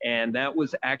 and that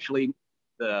was actually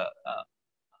the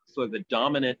sort of the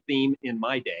dominant theme in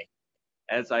my day.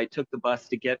 As I took the bus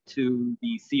to get to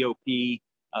the COP,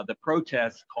 the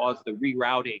protests caused the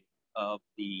rerouting of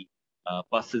the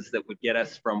buses that would get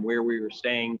us from where we were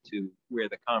staying to where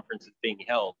the conference is being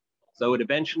held. So it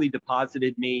eventually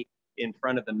deposited me in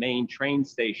front of the main train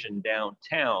station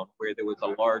downtown, where there was a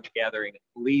large gathering of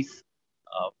police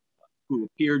who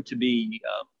appeared to be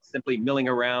simply milling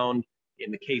around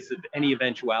in the case of any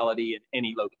eventuality in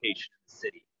any location in the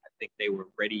city. I think they were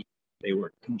ready. They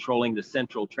were controlling the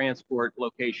central transport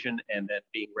location and then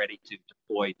being ready to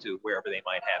deploy to wherever they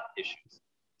might have issues.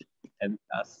 And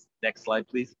next slide,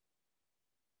 please.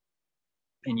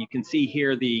 And you can see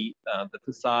here the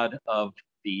facade of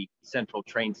the central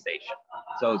train station.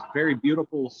 So it's a very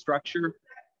beautiful structure,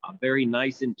 a very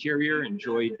nice interior.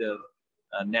 Enjoyed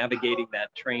navigating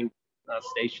that train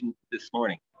station this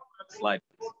morning. Next slide,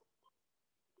 please.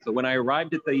 So when I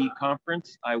arrived at the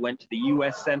conference, I went to the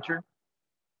U.S. Center,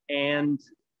 and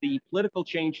the political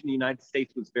change in the United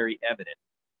States was very evident.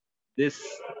 This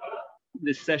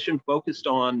session focused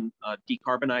on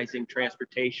decarbonizing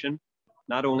transportation,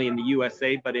 not only in the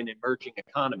USA, but in emerging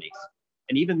economies.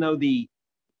 And even though the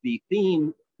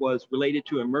theme was related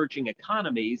to emerging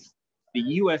economies, the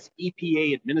US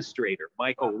EPA Administrator,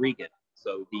 Michael Regan,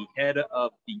 so the head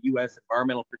of the US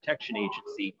Environmental Protection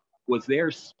Agency, was there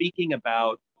speaking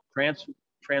about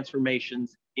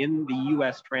transformations in the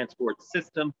US transport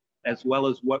system, as well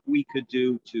as what we could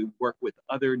do to work with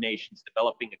other nations,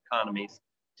 developing economies,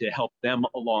 to help them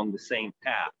along the same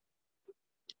path.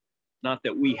 Not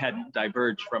that we hadn't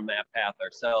diverged from that path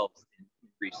ourselves in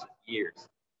recent years.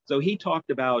 So he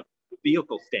talked about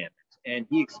vehicle standards, and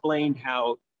he explained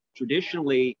how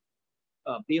traditionally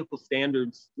vehicle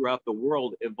standards throughout the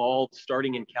world evolved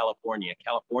starting in California.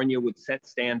 California would set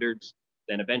standards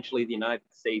Then eventually the United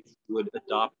States would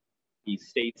adopt these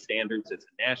state standards as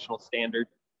a national standard.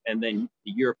 And then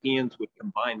the Europeans would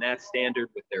combine that standard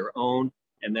with their own.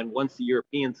 And then once the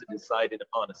Europeans had decided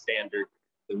upon a standard,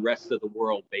 the rest of the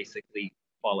world basically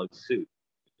followed suit.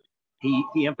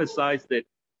 He emphasized that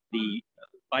the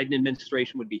Biden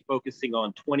administration would be focusing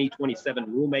on 2027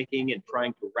 rulemaking and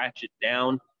trying to ratchet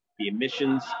down the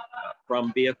emissions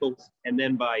from vehicles. And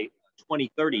then by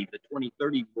 2030, the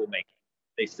 2030 rulemaking,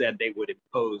 they said they would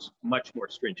impose much more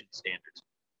stringent standards.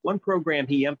 One program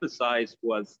he emphasized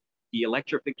was the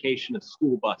electrification of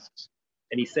school buses.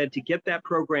 And he said to get that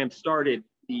program started,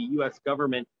 the US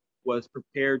government was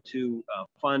prepared to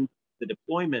fund the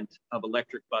deployment of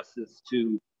electric buses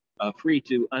to free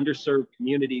to underserved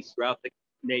communities throughout the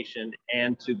nation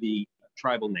and to the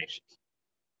tribal nations.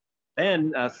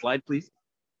 Then, slide please.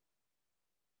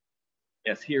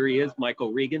 Yes, here he is,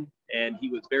 Michael Regan, and he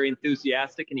was very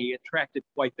enthusiastic and he attracted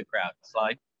quite the crowd.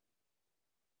 Slide.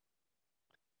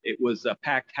 It was a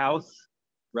packed house,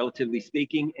 relatively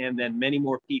speaking, and then many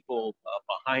more people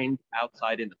behind,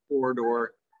 outside in the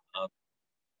corridor,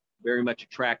 very much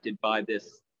attracted by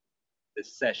this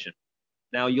session.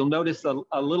 Now you'll notice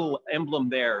a little emblem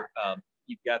there.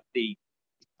 You've got the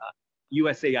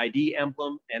USAID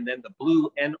emblem and then the blue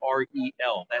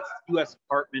NREL. That's US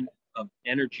Department of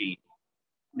Energy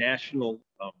National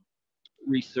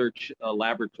Research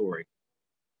Laboratory,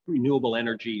 Renewable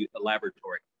Energy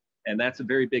Laboratory. And that's a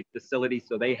very big facility.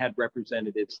 So they had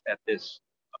representatives at this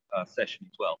session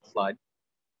as well. Slide.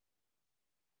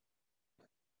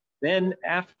 Then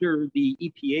after the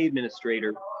EPA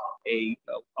administrator, a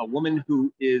woman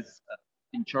who is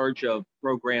in charge of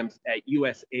programs at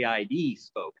USAID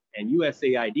spoke. And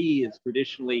USAID is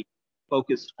traditionally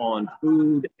focused on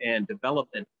food and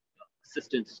development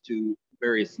assistance to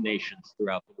various nations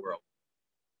throughout the world.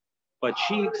 But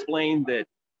she explained that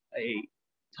a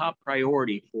top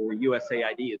priority for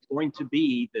USAID is going to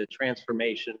be the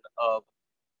transformation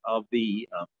of the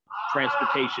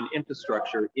transportation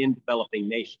infrastructure in developing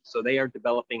nations. So they are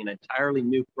developing an entirely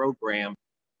new program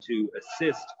to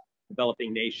assist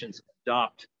developing nations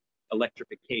adopt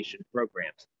electrification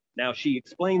programs. Now, she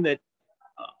explained that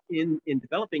in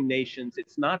developing nations,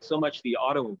 it's not so much the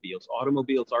automobiles.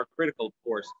 Automobiles are critical, of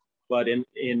course, but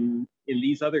in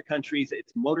these other countries,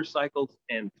 it's motorcycles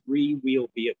and three-wheel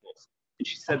vehicles. And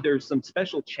she said there's some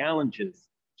special challenges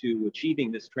to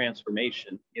achieving this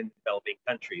transformation in developing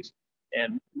countries.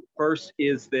 And first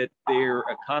is that their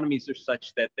economies are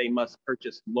such that they must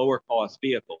purchase lower cost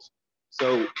vehicles.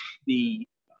 So the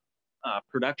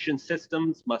production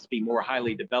systems must be more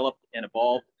highly developed and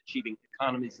evolved, achieving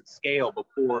economies of scale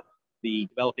before the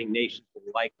developing nations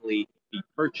will likely be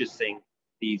purchasing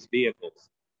these vehicles.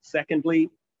 Secondly,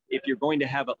 if you're going to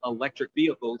have electric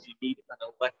vehicles, you need an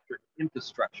electric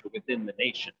infrastructure within the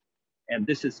nation. And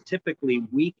this is typically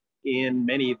weak in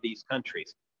many of these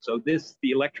countries. So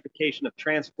the electrification of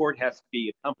transport has to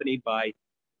be accompanied by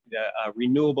the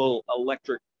renewable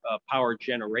electric power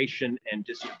generation and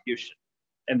distribution.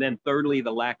 And then thirdly,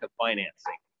 the lack of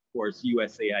financing. Of course,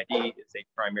 USAID is a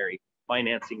primary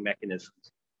financing mechanism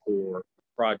for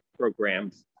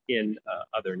programs in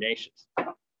other nations.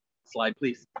 Slide,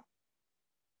 please.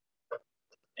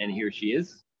 And here she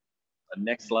is.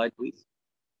 Next slide, please.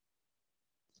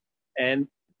 And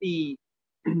the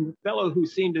fellow who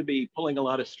seemed to be pulling a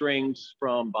lot of strings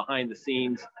from behind the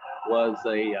scenes was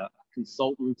a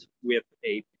consultant with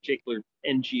a particular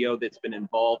NGO that's been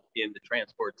involved in the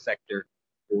transport sector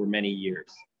for many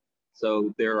years.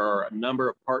 So there are a number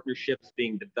of partnerships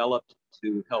being developed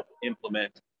to help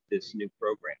implement this new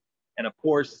program. And of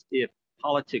course, if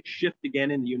politics shift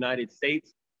again in the United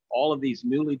States, all of these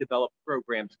newly developed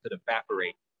programs could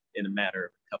evaporate in a matter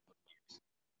of a couple of years.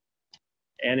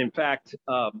 And in fact,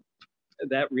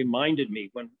 that reminded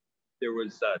me when there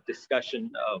was a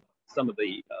discussion of some of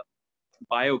the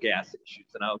biogas issues,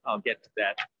 and I'll get to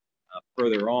that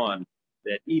further on,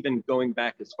 that even going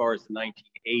back as far as the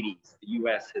 1980s, the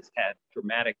US has had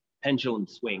dramatic pendulum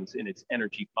swings in its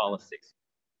energy policies.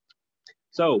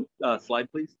 So,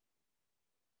 slide please.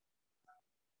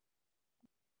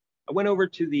 I went over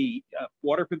to the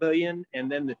water pavilion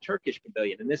and then the Turkish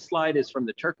pavilion. And this slide is from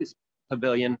the Turkish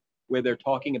pavilion, where they're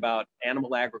talking about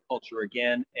animal agriculture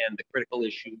again and the critical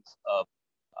issues of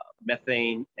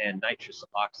methane and nitrous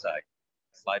oxide.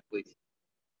 Slide, please.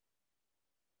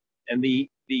 And the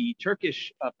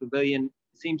Turkish pavilion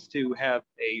seems to have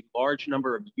a large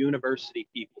number of university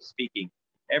people speaking.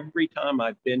 Every time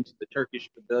I've been to the Turkish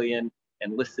pavilion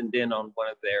and listened in on one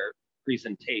of their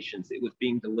presentations, it was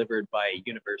being delivered by a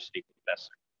university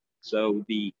professor. So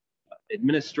the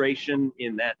administration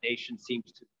in that nation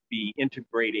seems to be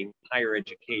integrating higher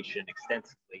education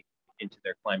extensively into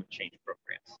their climate change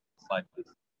programs. Slide,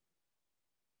 please.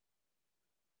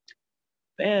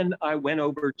 Then I went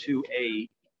over to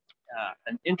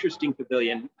an interesting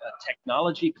pavilion, a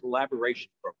technology collaboration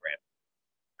program.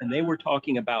 And they were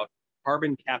talking about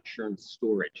carbon capture and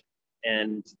storage.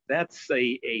 And that's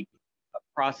a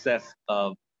process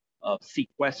of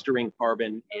sequestering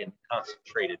carbon in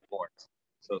concentrated forms.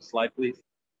 So slide, please.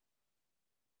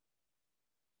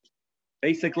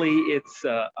 Basically, it's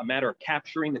a matter of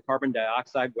capturing the carbon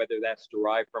dioxide, whether that's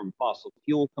derived from fossil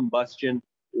fuel combustion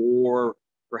or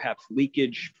perhaps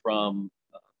leakage from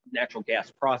natural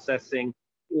gas processing,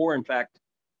 or in fact,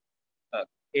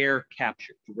 air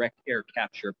capture, direct air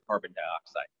capture of carbon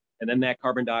dioxide. And then that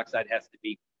carbon dioxide has to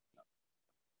be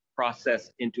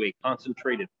processed into a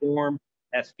concentrated form,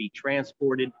 has to be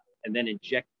transported, and then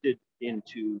injected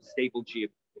into stable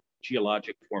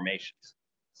geologic formations.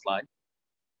 Slide.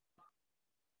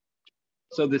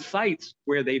 So the sites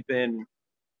where they've been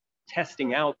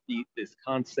testing out this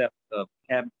concept of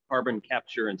carbon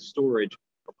capture and storage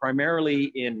are primarily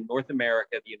in North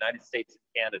America, the United States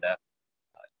and Canada,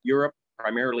 Europe,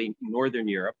 primarily Northern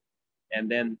Europe, and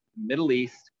then Middle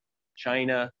East,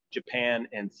 China, Japan,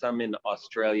 and some in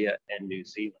Australia and New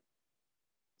Zealand.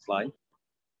 Slide.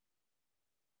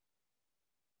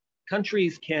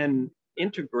 Countries can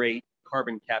integrate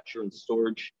carbon capture and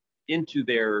storage into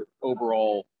their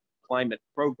overall climate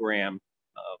program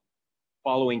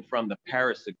following from the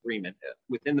Paris Agreement.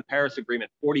 Within the Paris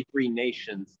Agreement, 43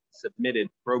 nations submitted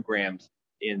programs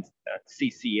in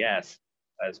CCS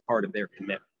as part of their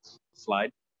commitments.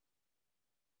 Slide.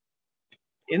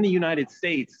 In the United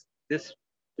States, this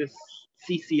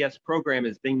CCS program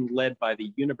is being led by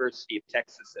the University of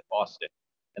Texas at Austin.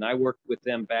 And I worked with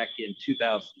them back in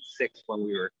 2006 when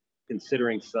we were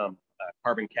considering some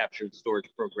carbon capture and storage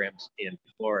programs in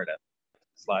Florida.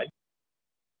 Slide.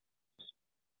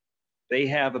 They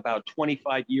have about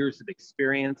 25 years of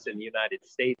experience in the United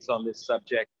States on this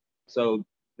subject. So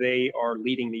they are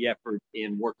leading the effort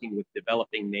in working with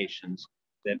developing nations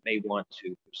that may want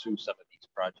to pursue some of these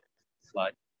projects.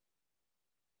 Slide.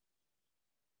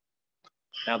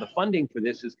 Now the funding for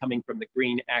this is coming from the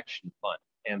Green Action Fund.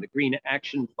 And the Green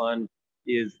Action Fund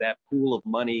is that pool of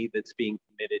money that's being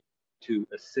committed to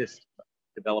assist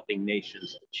developing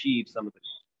nations achieve some of the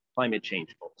climate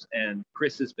change goals. And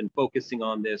Chris has been focusing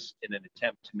on this in an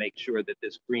attempt to make sure that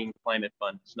this Green Climate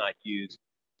Fund is not used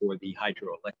for the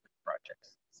hydroelectric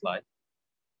projects. Slide.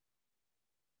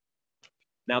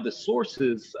 Now the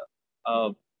sources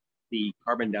of the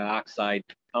carbon dioxide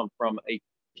come from a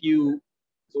few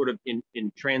sort of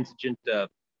intransigent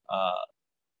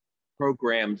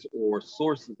programs or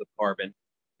sources of carbon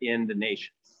in the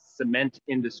nations. Cement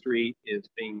industry is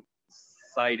being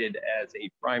cited as a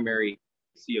primary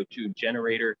CO2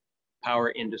 generator,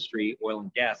 power industry, oil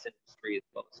and gas industry, as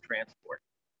well as transport.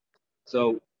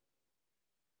 So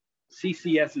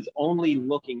CCS is only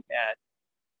looking at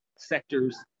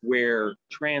sectors where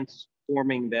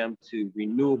transforming them to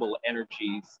renewable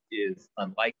energies is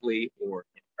unlikely or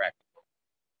impractical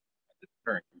at the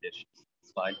current conditions.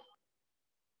 Slide.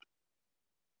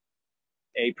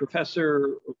 A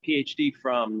professor or PhD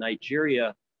from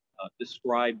Nigeria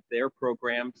described their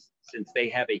programs. Since they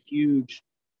have a huge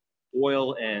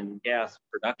oil and gas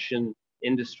production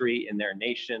industry in their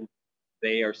nation,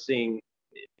 they are seeing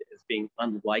it as being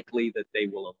unlikely that they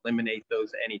will eliminate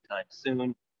those anytime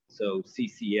soon. So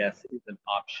CCS is an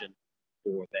option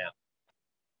for them.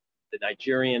 The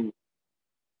Nigerian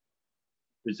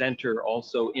presenter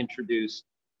also introduced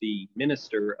the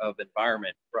Minister of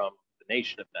Environment from the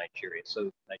nation of Nigeria. So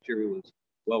Nigeria was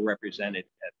well represented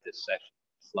at this session.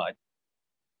 Slide.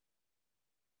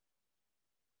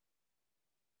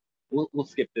 We'll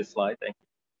skip this slide, thank you.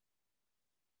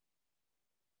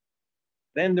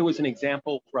 Then there was an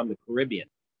example from the Caribbean.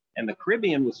 And the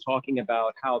Caribbean was talking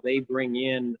about how they bring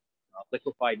in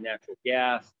liquefied natural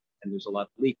gas, and there's a lot of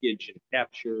leakage and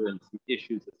capture and some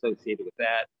issues associated with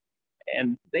that.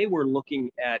 And they were looking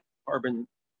at carbon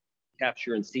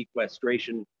capture and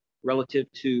sequestration relative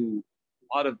to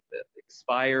a lot of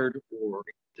expired or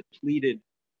depleted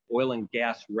oil and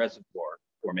gas reservoir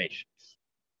formations.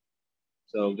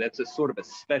 So that's a sort of a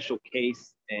special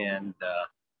case and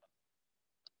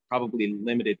probably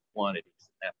limited quantities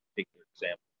in that particular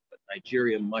example. But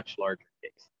Nigeria, much larger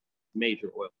case, major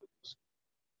oil producer.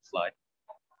 Slide.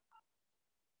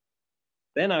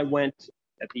 Then I went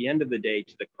at the end of the day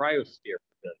to the cryosphere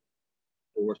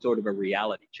for sort of a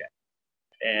reality check.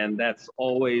 And that's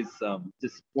always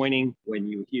disappointing when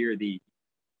you hear the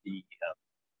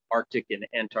Arctic and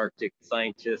Antarctic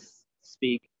scientists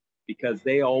speak. because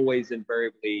they always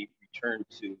invariably return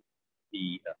to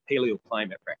the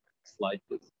paleoclimate record. Slide,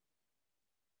 please.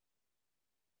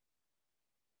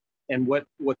 And what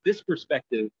this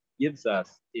perspective gives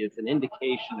us is an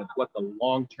indication of what the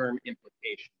long-term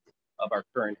implications of our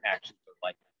current actions are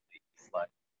likely to be. Slide.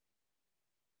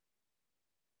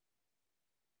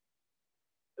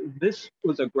 This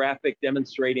was a graphic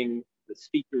demonstrating the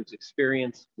speaker's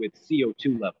experience with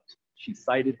CO2 levels. She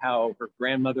cited how her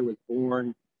grandmother was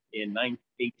born in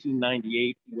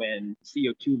 1898 when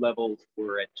CO2 levels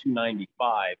were at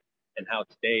 295 and how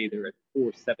today they're at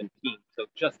 417. So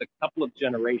just a couple of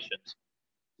generations,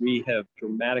 we have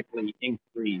dramatically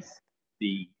increased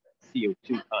the CO2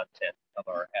 content of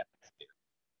our atmosphere.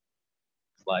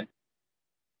 Slide.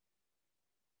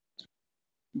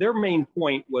 Their main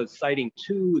point was citing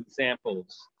two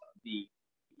examples, the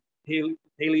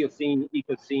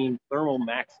Paleocene-Ecocene thermal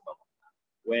maximum,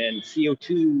 when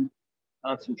CO2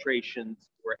 concentrations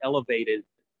were elevated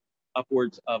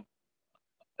upwards of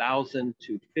 1,000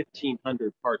 to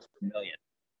 1,500 parts per million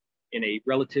in a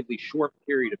relatively short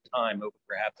period of time, over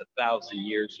perhaps 1,000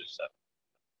 years or so.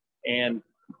 And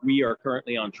we are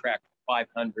currently on track for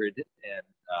 500, and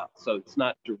so it's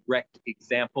not a direct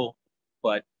example,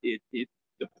 but the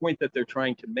point that they're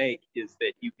trying to make is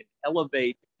that you can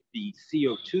elevate the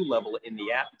CO2 level in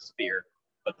the atmosphere,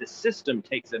 but the system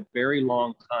takes a very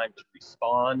long time to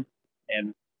respond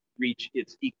and reach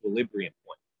its equilibrium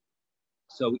point.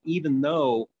 So even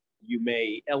though you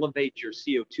may elevate your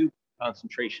CO2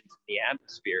 concentrations in the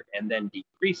atmosphere and then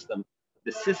decrease them,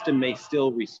 the system may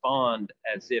still respond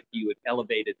as if you had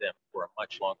elevated them for a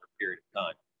much longer period of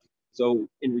time. So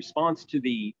in response to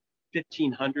the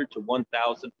 1,500 to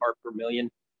 1,000 part per million,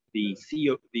 the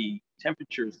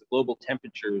temperatures, the global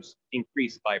temperatures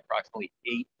increased by approximately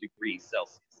 8 degrees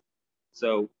Celsius.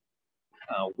 So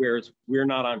whereas we're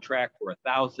not on track for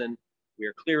 1,000,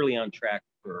 we're clearly on track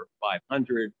for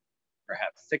 500,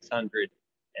 perhaps 600,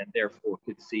 and therefore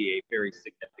could see a very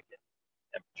significant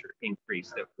temperature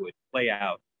increase that would play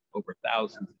out over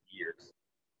thousands of years.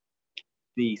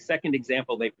 The second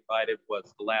example they provided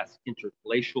was the last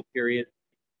interglacial period,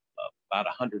 about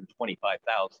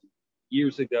 125,000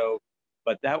 years ago,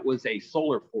 but that was a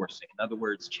solar forcing. In other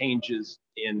words, changes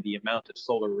in the amount of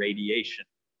solar radiation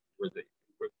was the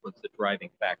driving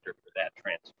factor for that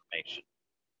transformation.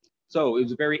 So it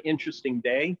was a very interesting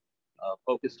day,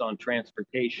 focused on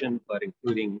transportation, but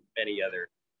including many other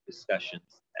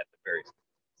discussions at the various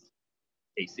points.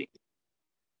 Casey.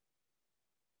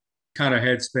 Kind of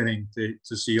head spinning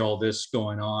to see all this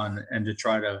going on and to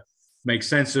try to make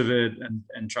sense of it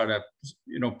and try to,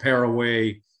 pare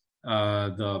away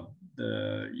the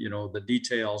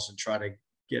details and try to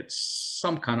get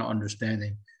some kind of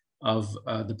understanding of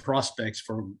the prospects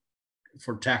for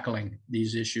tackling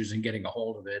these issues and getting a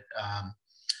hold of it.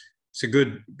 It's a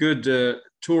good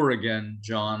tour again,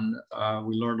 John.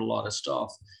 We learned a lot of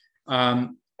stuff.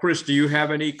 Chris, do you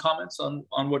have any comments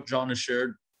on what John has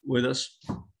shared with us?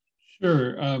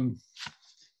 Sure.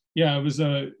 Yeah, I was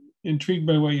intrigued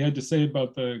by what you had to say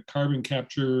about the carbon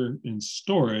capture and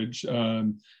storage,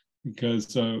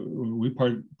 because we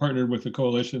partnered with a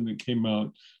coalition that came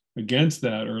out against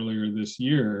that earlier this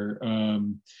year.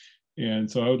 And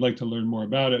so I would like to learn more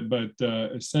about it. But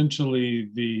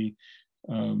essentially,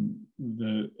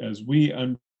 as we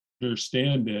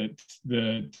understand it,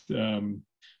 that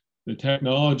the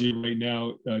technology right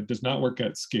now does not work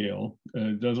at scale.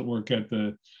 It doesn't work at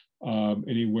the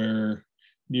anywhere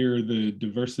near the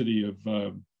diversity of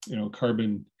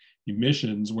carbon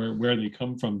emissions where they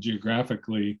come from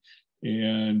geographically,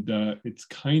 and it's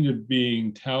kind of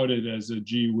being touted as a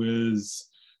gee whiz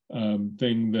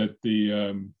thing that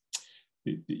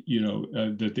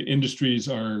that the industries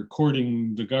are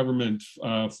courting the government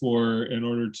for in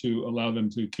order to allow them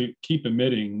to keep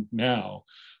emitting now,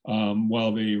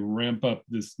 while they ramp up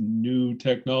this new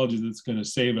technology that's going to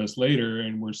save us later.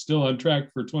 And we're still on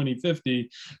track for 2050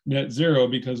 net zero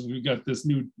because we've got this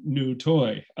new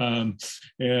toy, and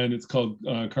it's called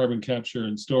carbon capture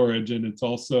and storage, and it's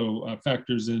also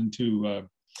factors into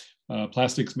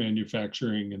plastics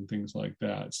manufacturing and things like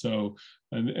that. So,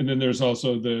 and then there's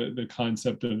also the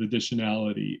concept of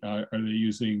additionality. Are they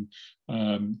using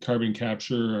carbon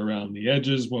capture around the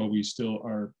edges while we still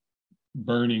are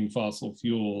burning fossil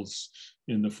fuels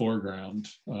in the foreground?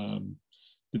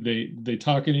 Did they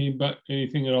talk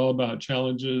anything at all about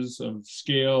challenges of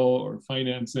scale or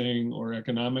financing or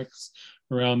economics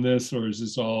around this, or is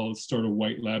this all sort of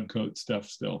white lab coat stuff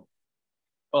still?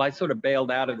 Well, I sort of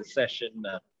bailed out of the session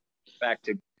back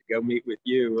to go meet with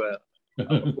you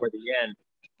before the end,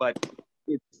 but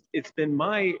it's been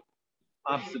my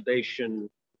observation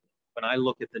when when I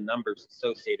look at the numbers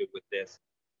associated with this,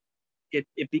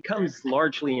 it becomes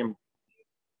largely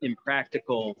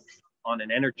impractical on an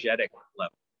energetic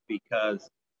level, because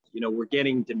we're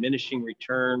getting diminishing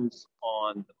returns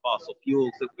on the fossil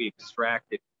fuels that we extract.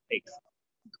 It takes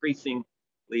increasingly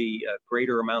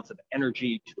greater amounts of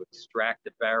energy to extract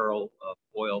a barrel of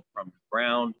oil from the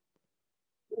ground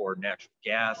or natural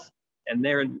gas. And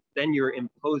then you're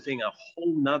imposing a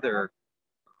whole nother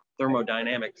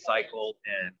thermodynamic cycle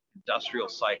and industrial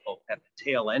cycle at the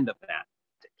tail end of that,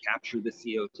 to capture the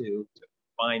CO2, to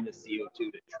find the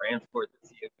CO2, to transport the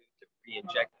CO2, to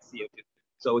re-inject the CO2.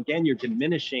 So again, you're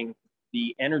diminishing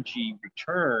the energy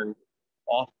return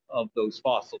off of those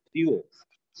fossil fuels.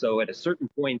 So at a certain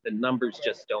point, the numbers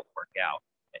just don't work out.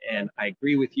 And I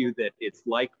agree with you that it's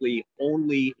likely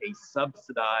only a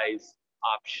subsidized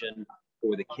option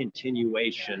for the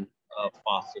continuation of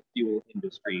fossil fuel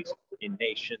industries in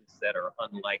nations that are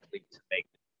unlikely to make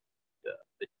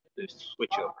the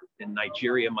switch over. And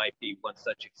Nigeria might be one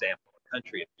such example, a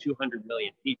country of 200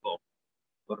 million people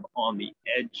sort of on the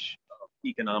edge of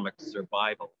economic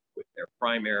survival, with their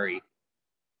primary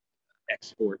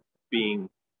export being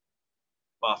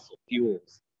fossil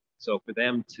fuels. So for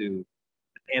them to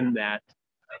end that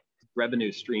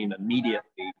revenue stream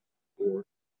immediately, or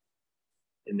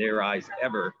in their eyes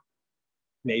ever,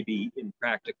 may be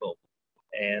impractical.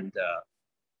 And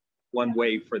one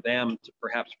way for them to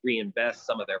perhaps reinvest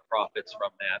some of their profits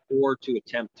from that, or to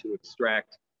attempt to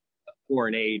extract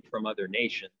foreign aid from other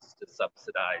nations to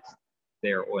subsidize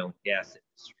their oil and gas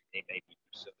industry, they may be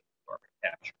pursuing carbon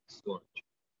capture and storage.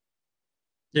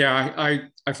 Yeah,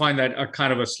 I find that a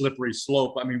kind of a slippery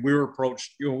slope. I mean, we were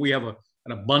approached, we have an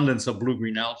abundance of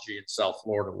blue-green algae in South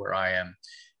Florida where I am.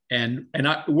 And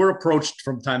we're approached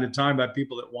from time to time by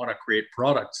people that want to create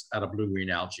products out of blue-green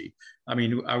algae. I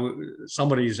mean,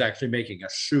 somebody is actually making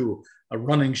a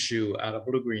running shoe out of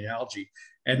blue-green algae.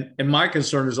 And my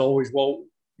concern is always, well,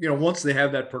 once they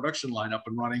have that production line up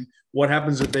and running, what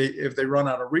happens if they run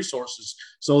out of resources?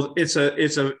 So it's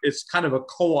kind of a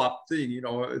co-op thing.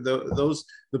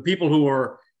 The people who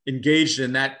are engaged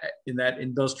in that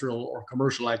industrial or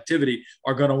commercial activity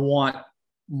are going to want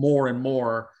more and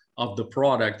more of the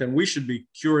product, and we should be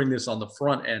curing this on the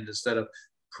front end instead of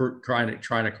trying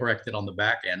to correct it on the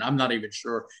back end. I'm not even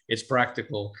sure it's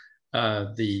practical.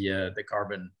 The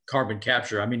carbon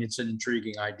capture. I mean, it's an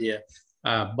intriguing idea,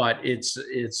 but it's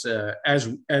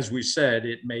as we said,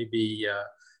 it may be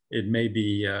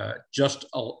just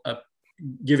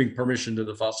giving permission to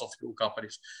the fossil fuel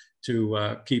companies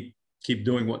to keep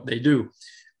doing what they do.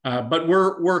 But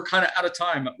we're kind of out of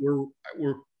time.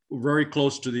 We're very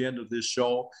close to the end of this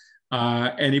show.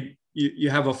 You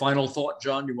have a final thought,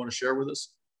 John, you want to share with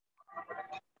us?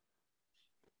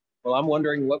 Well, I'm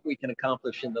wondering what we can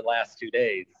accomplish in the last 2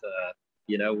 days.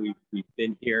 We've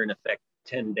been here in effect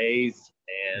 10 days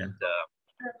and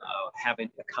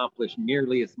haven't accomplished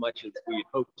nearly as much as we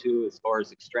hoped to, as far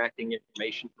as extracting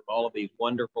information from all of these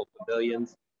wonderful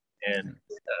pavilions and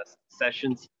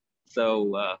sessions.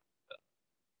 So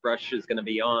brush is going to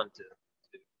be on to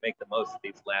make the most of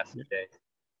these last 2 days.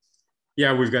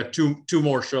 Yeah, we've got two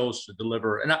more shows to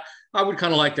deliver, and I would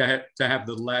kind of like to have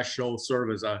the last show serve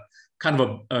as a kind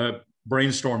of a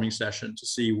brainstorming session to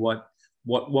see what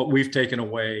we've taken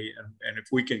away, and if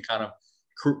we can kind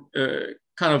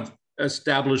of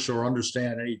establish or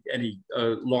understand any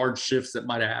large shifts that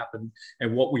might have happened,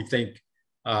 and what we think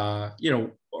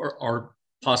are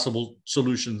possible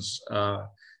solutions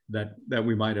that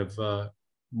we might have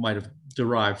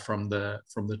derived from the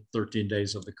 13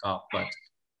 days of the COP,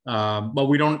 but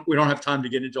we don't have time to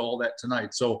get into all that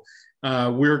tonight. So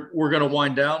we're going to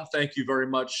wind down. Thank you very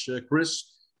much, Chris.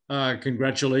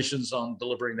 Congratulations on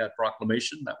delivering that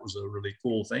proclamation. That was a really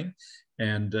cool thing.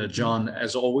 And John,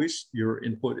 as always, your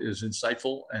input is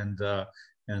insightful and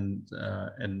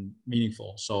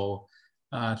meaningful. So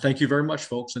thank you very much,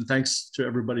 folks, and thanks to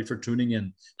everybody for tuning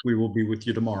in. We will be with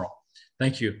you tomorrow.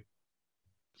 Thank you.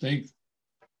 Thanks.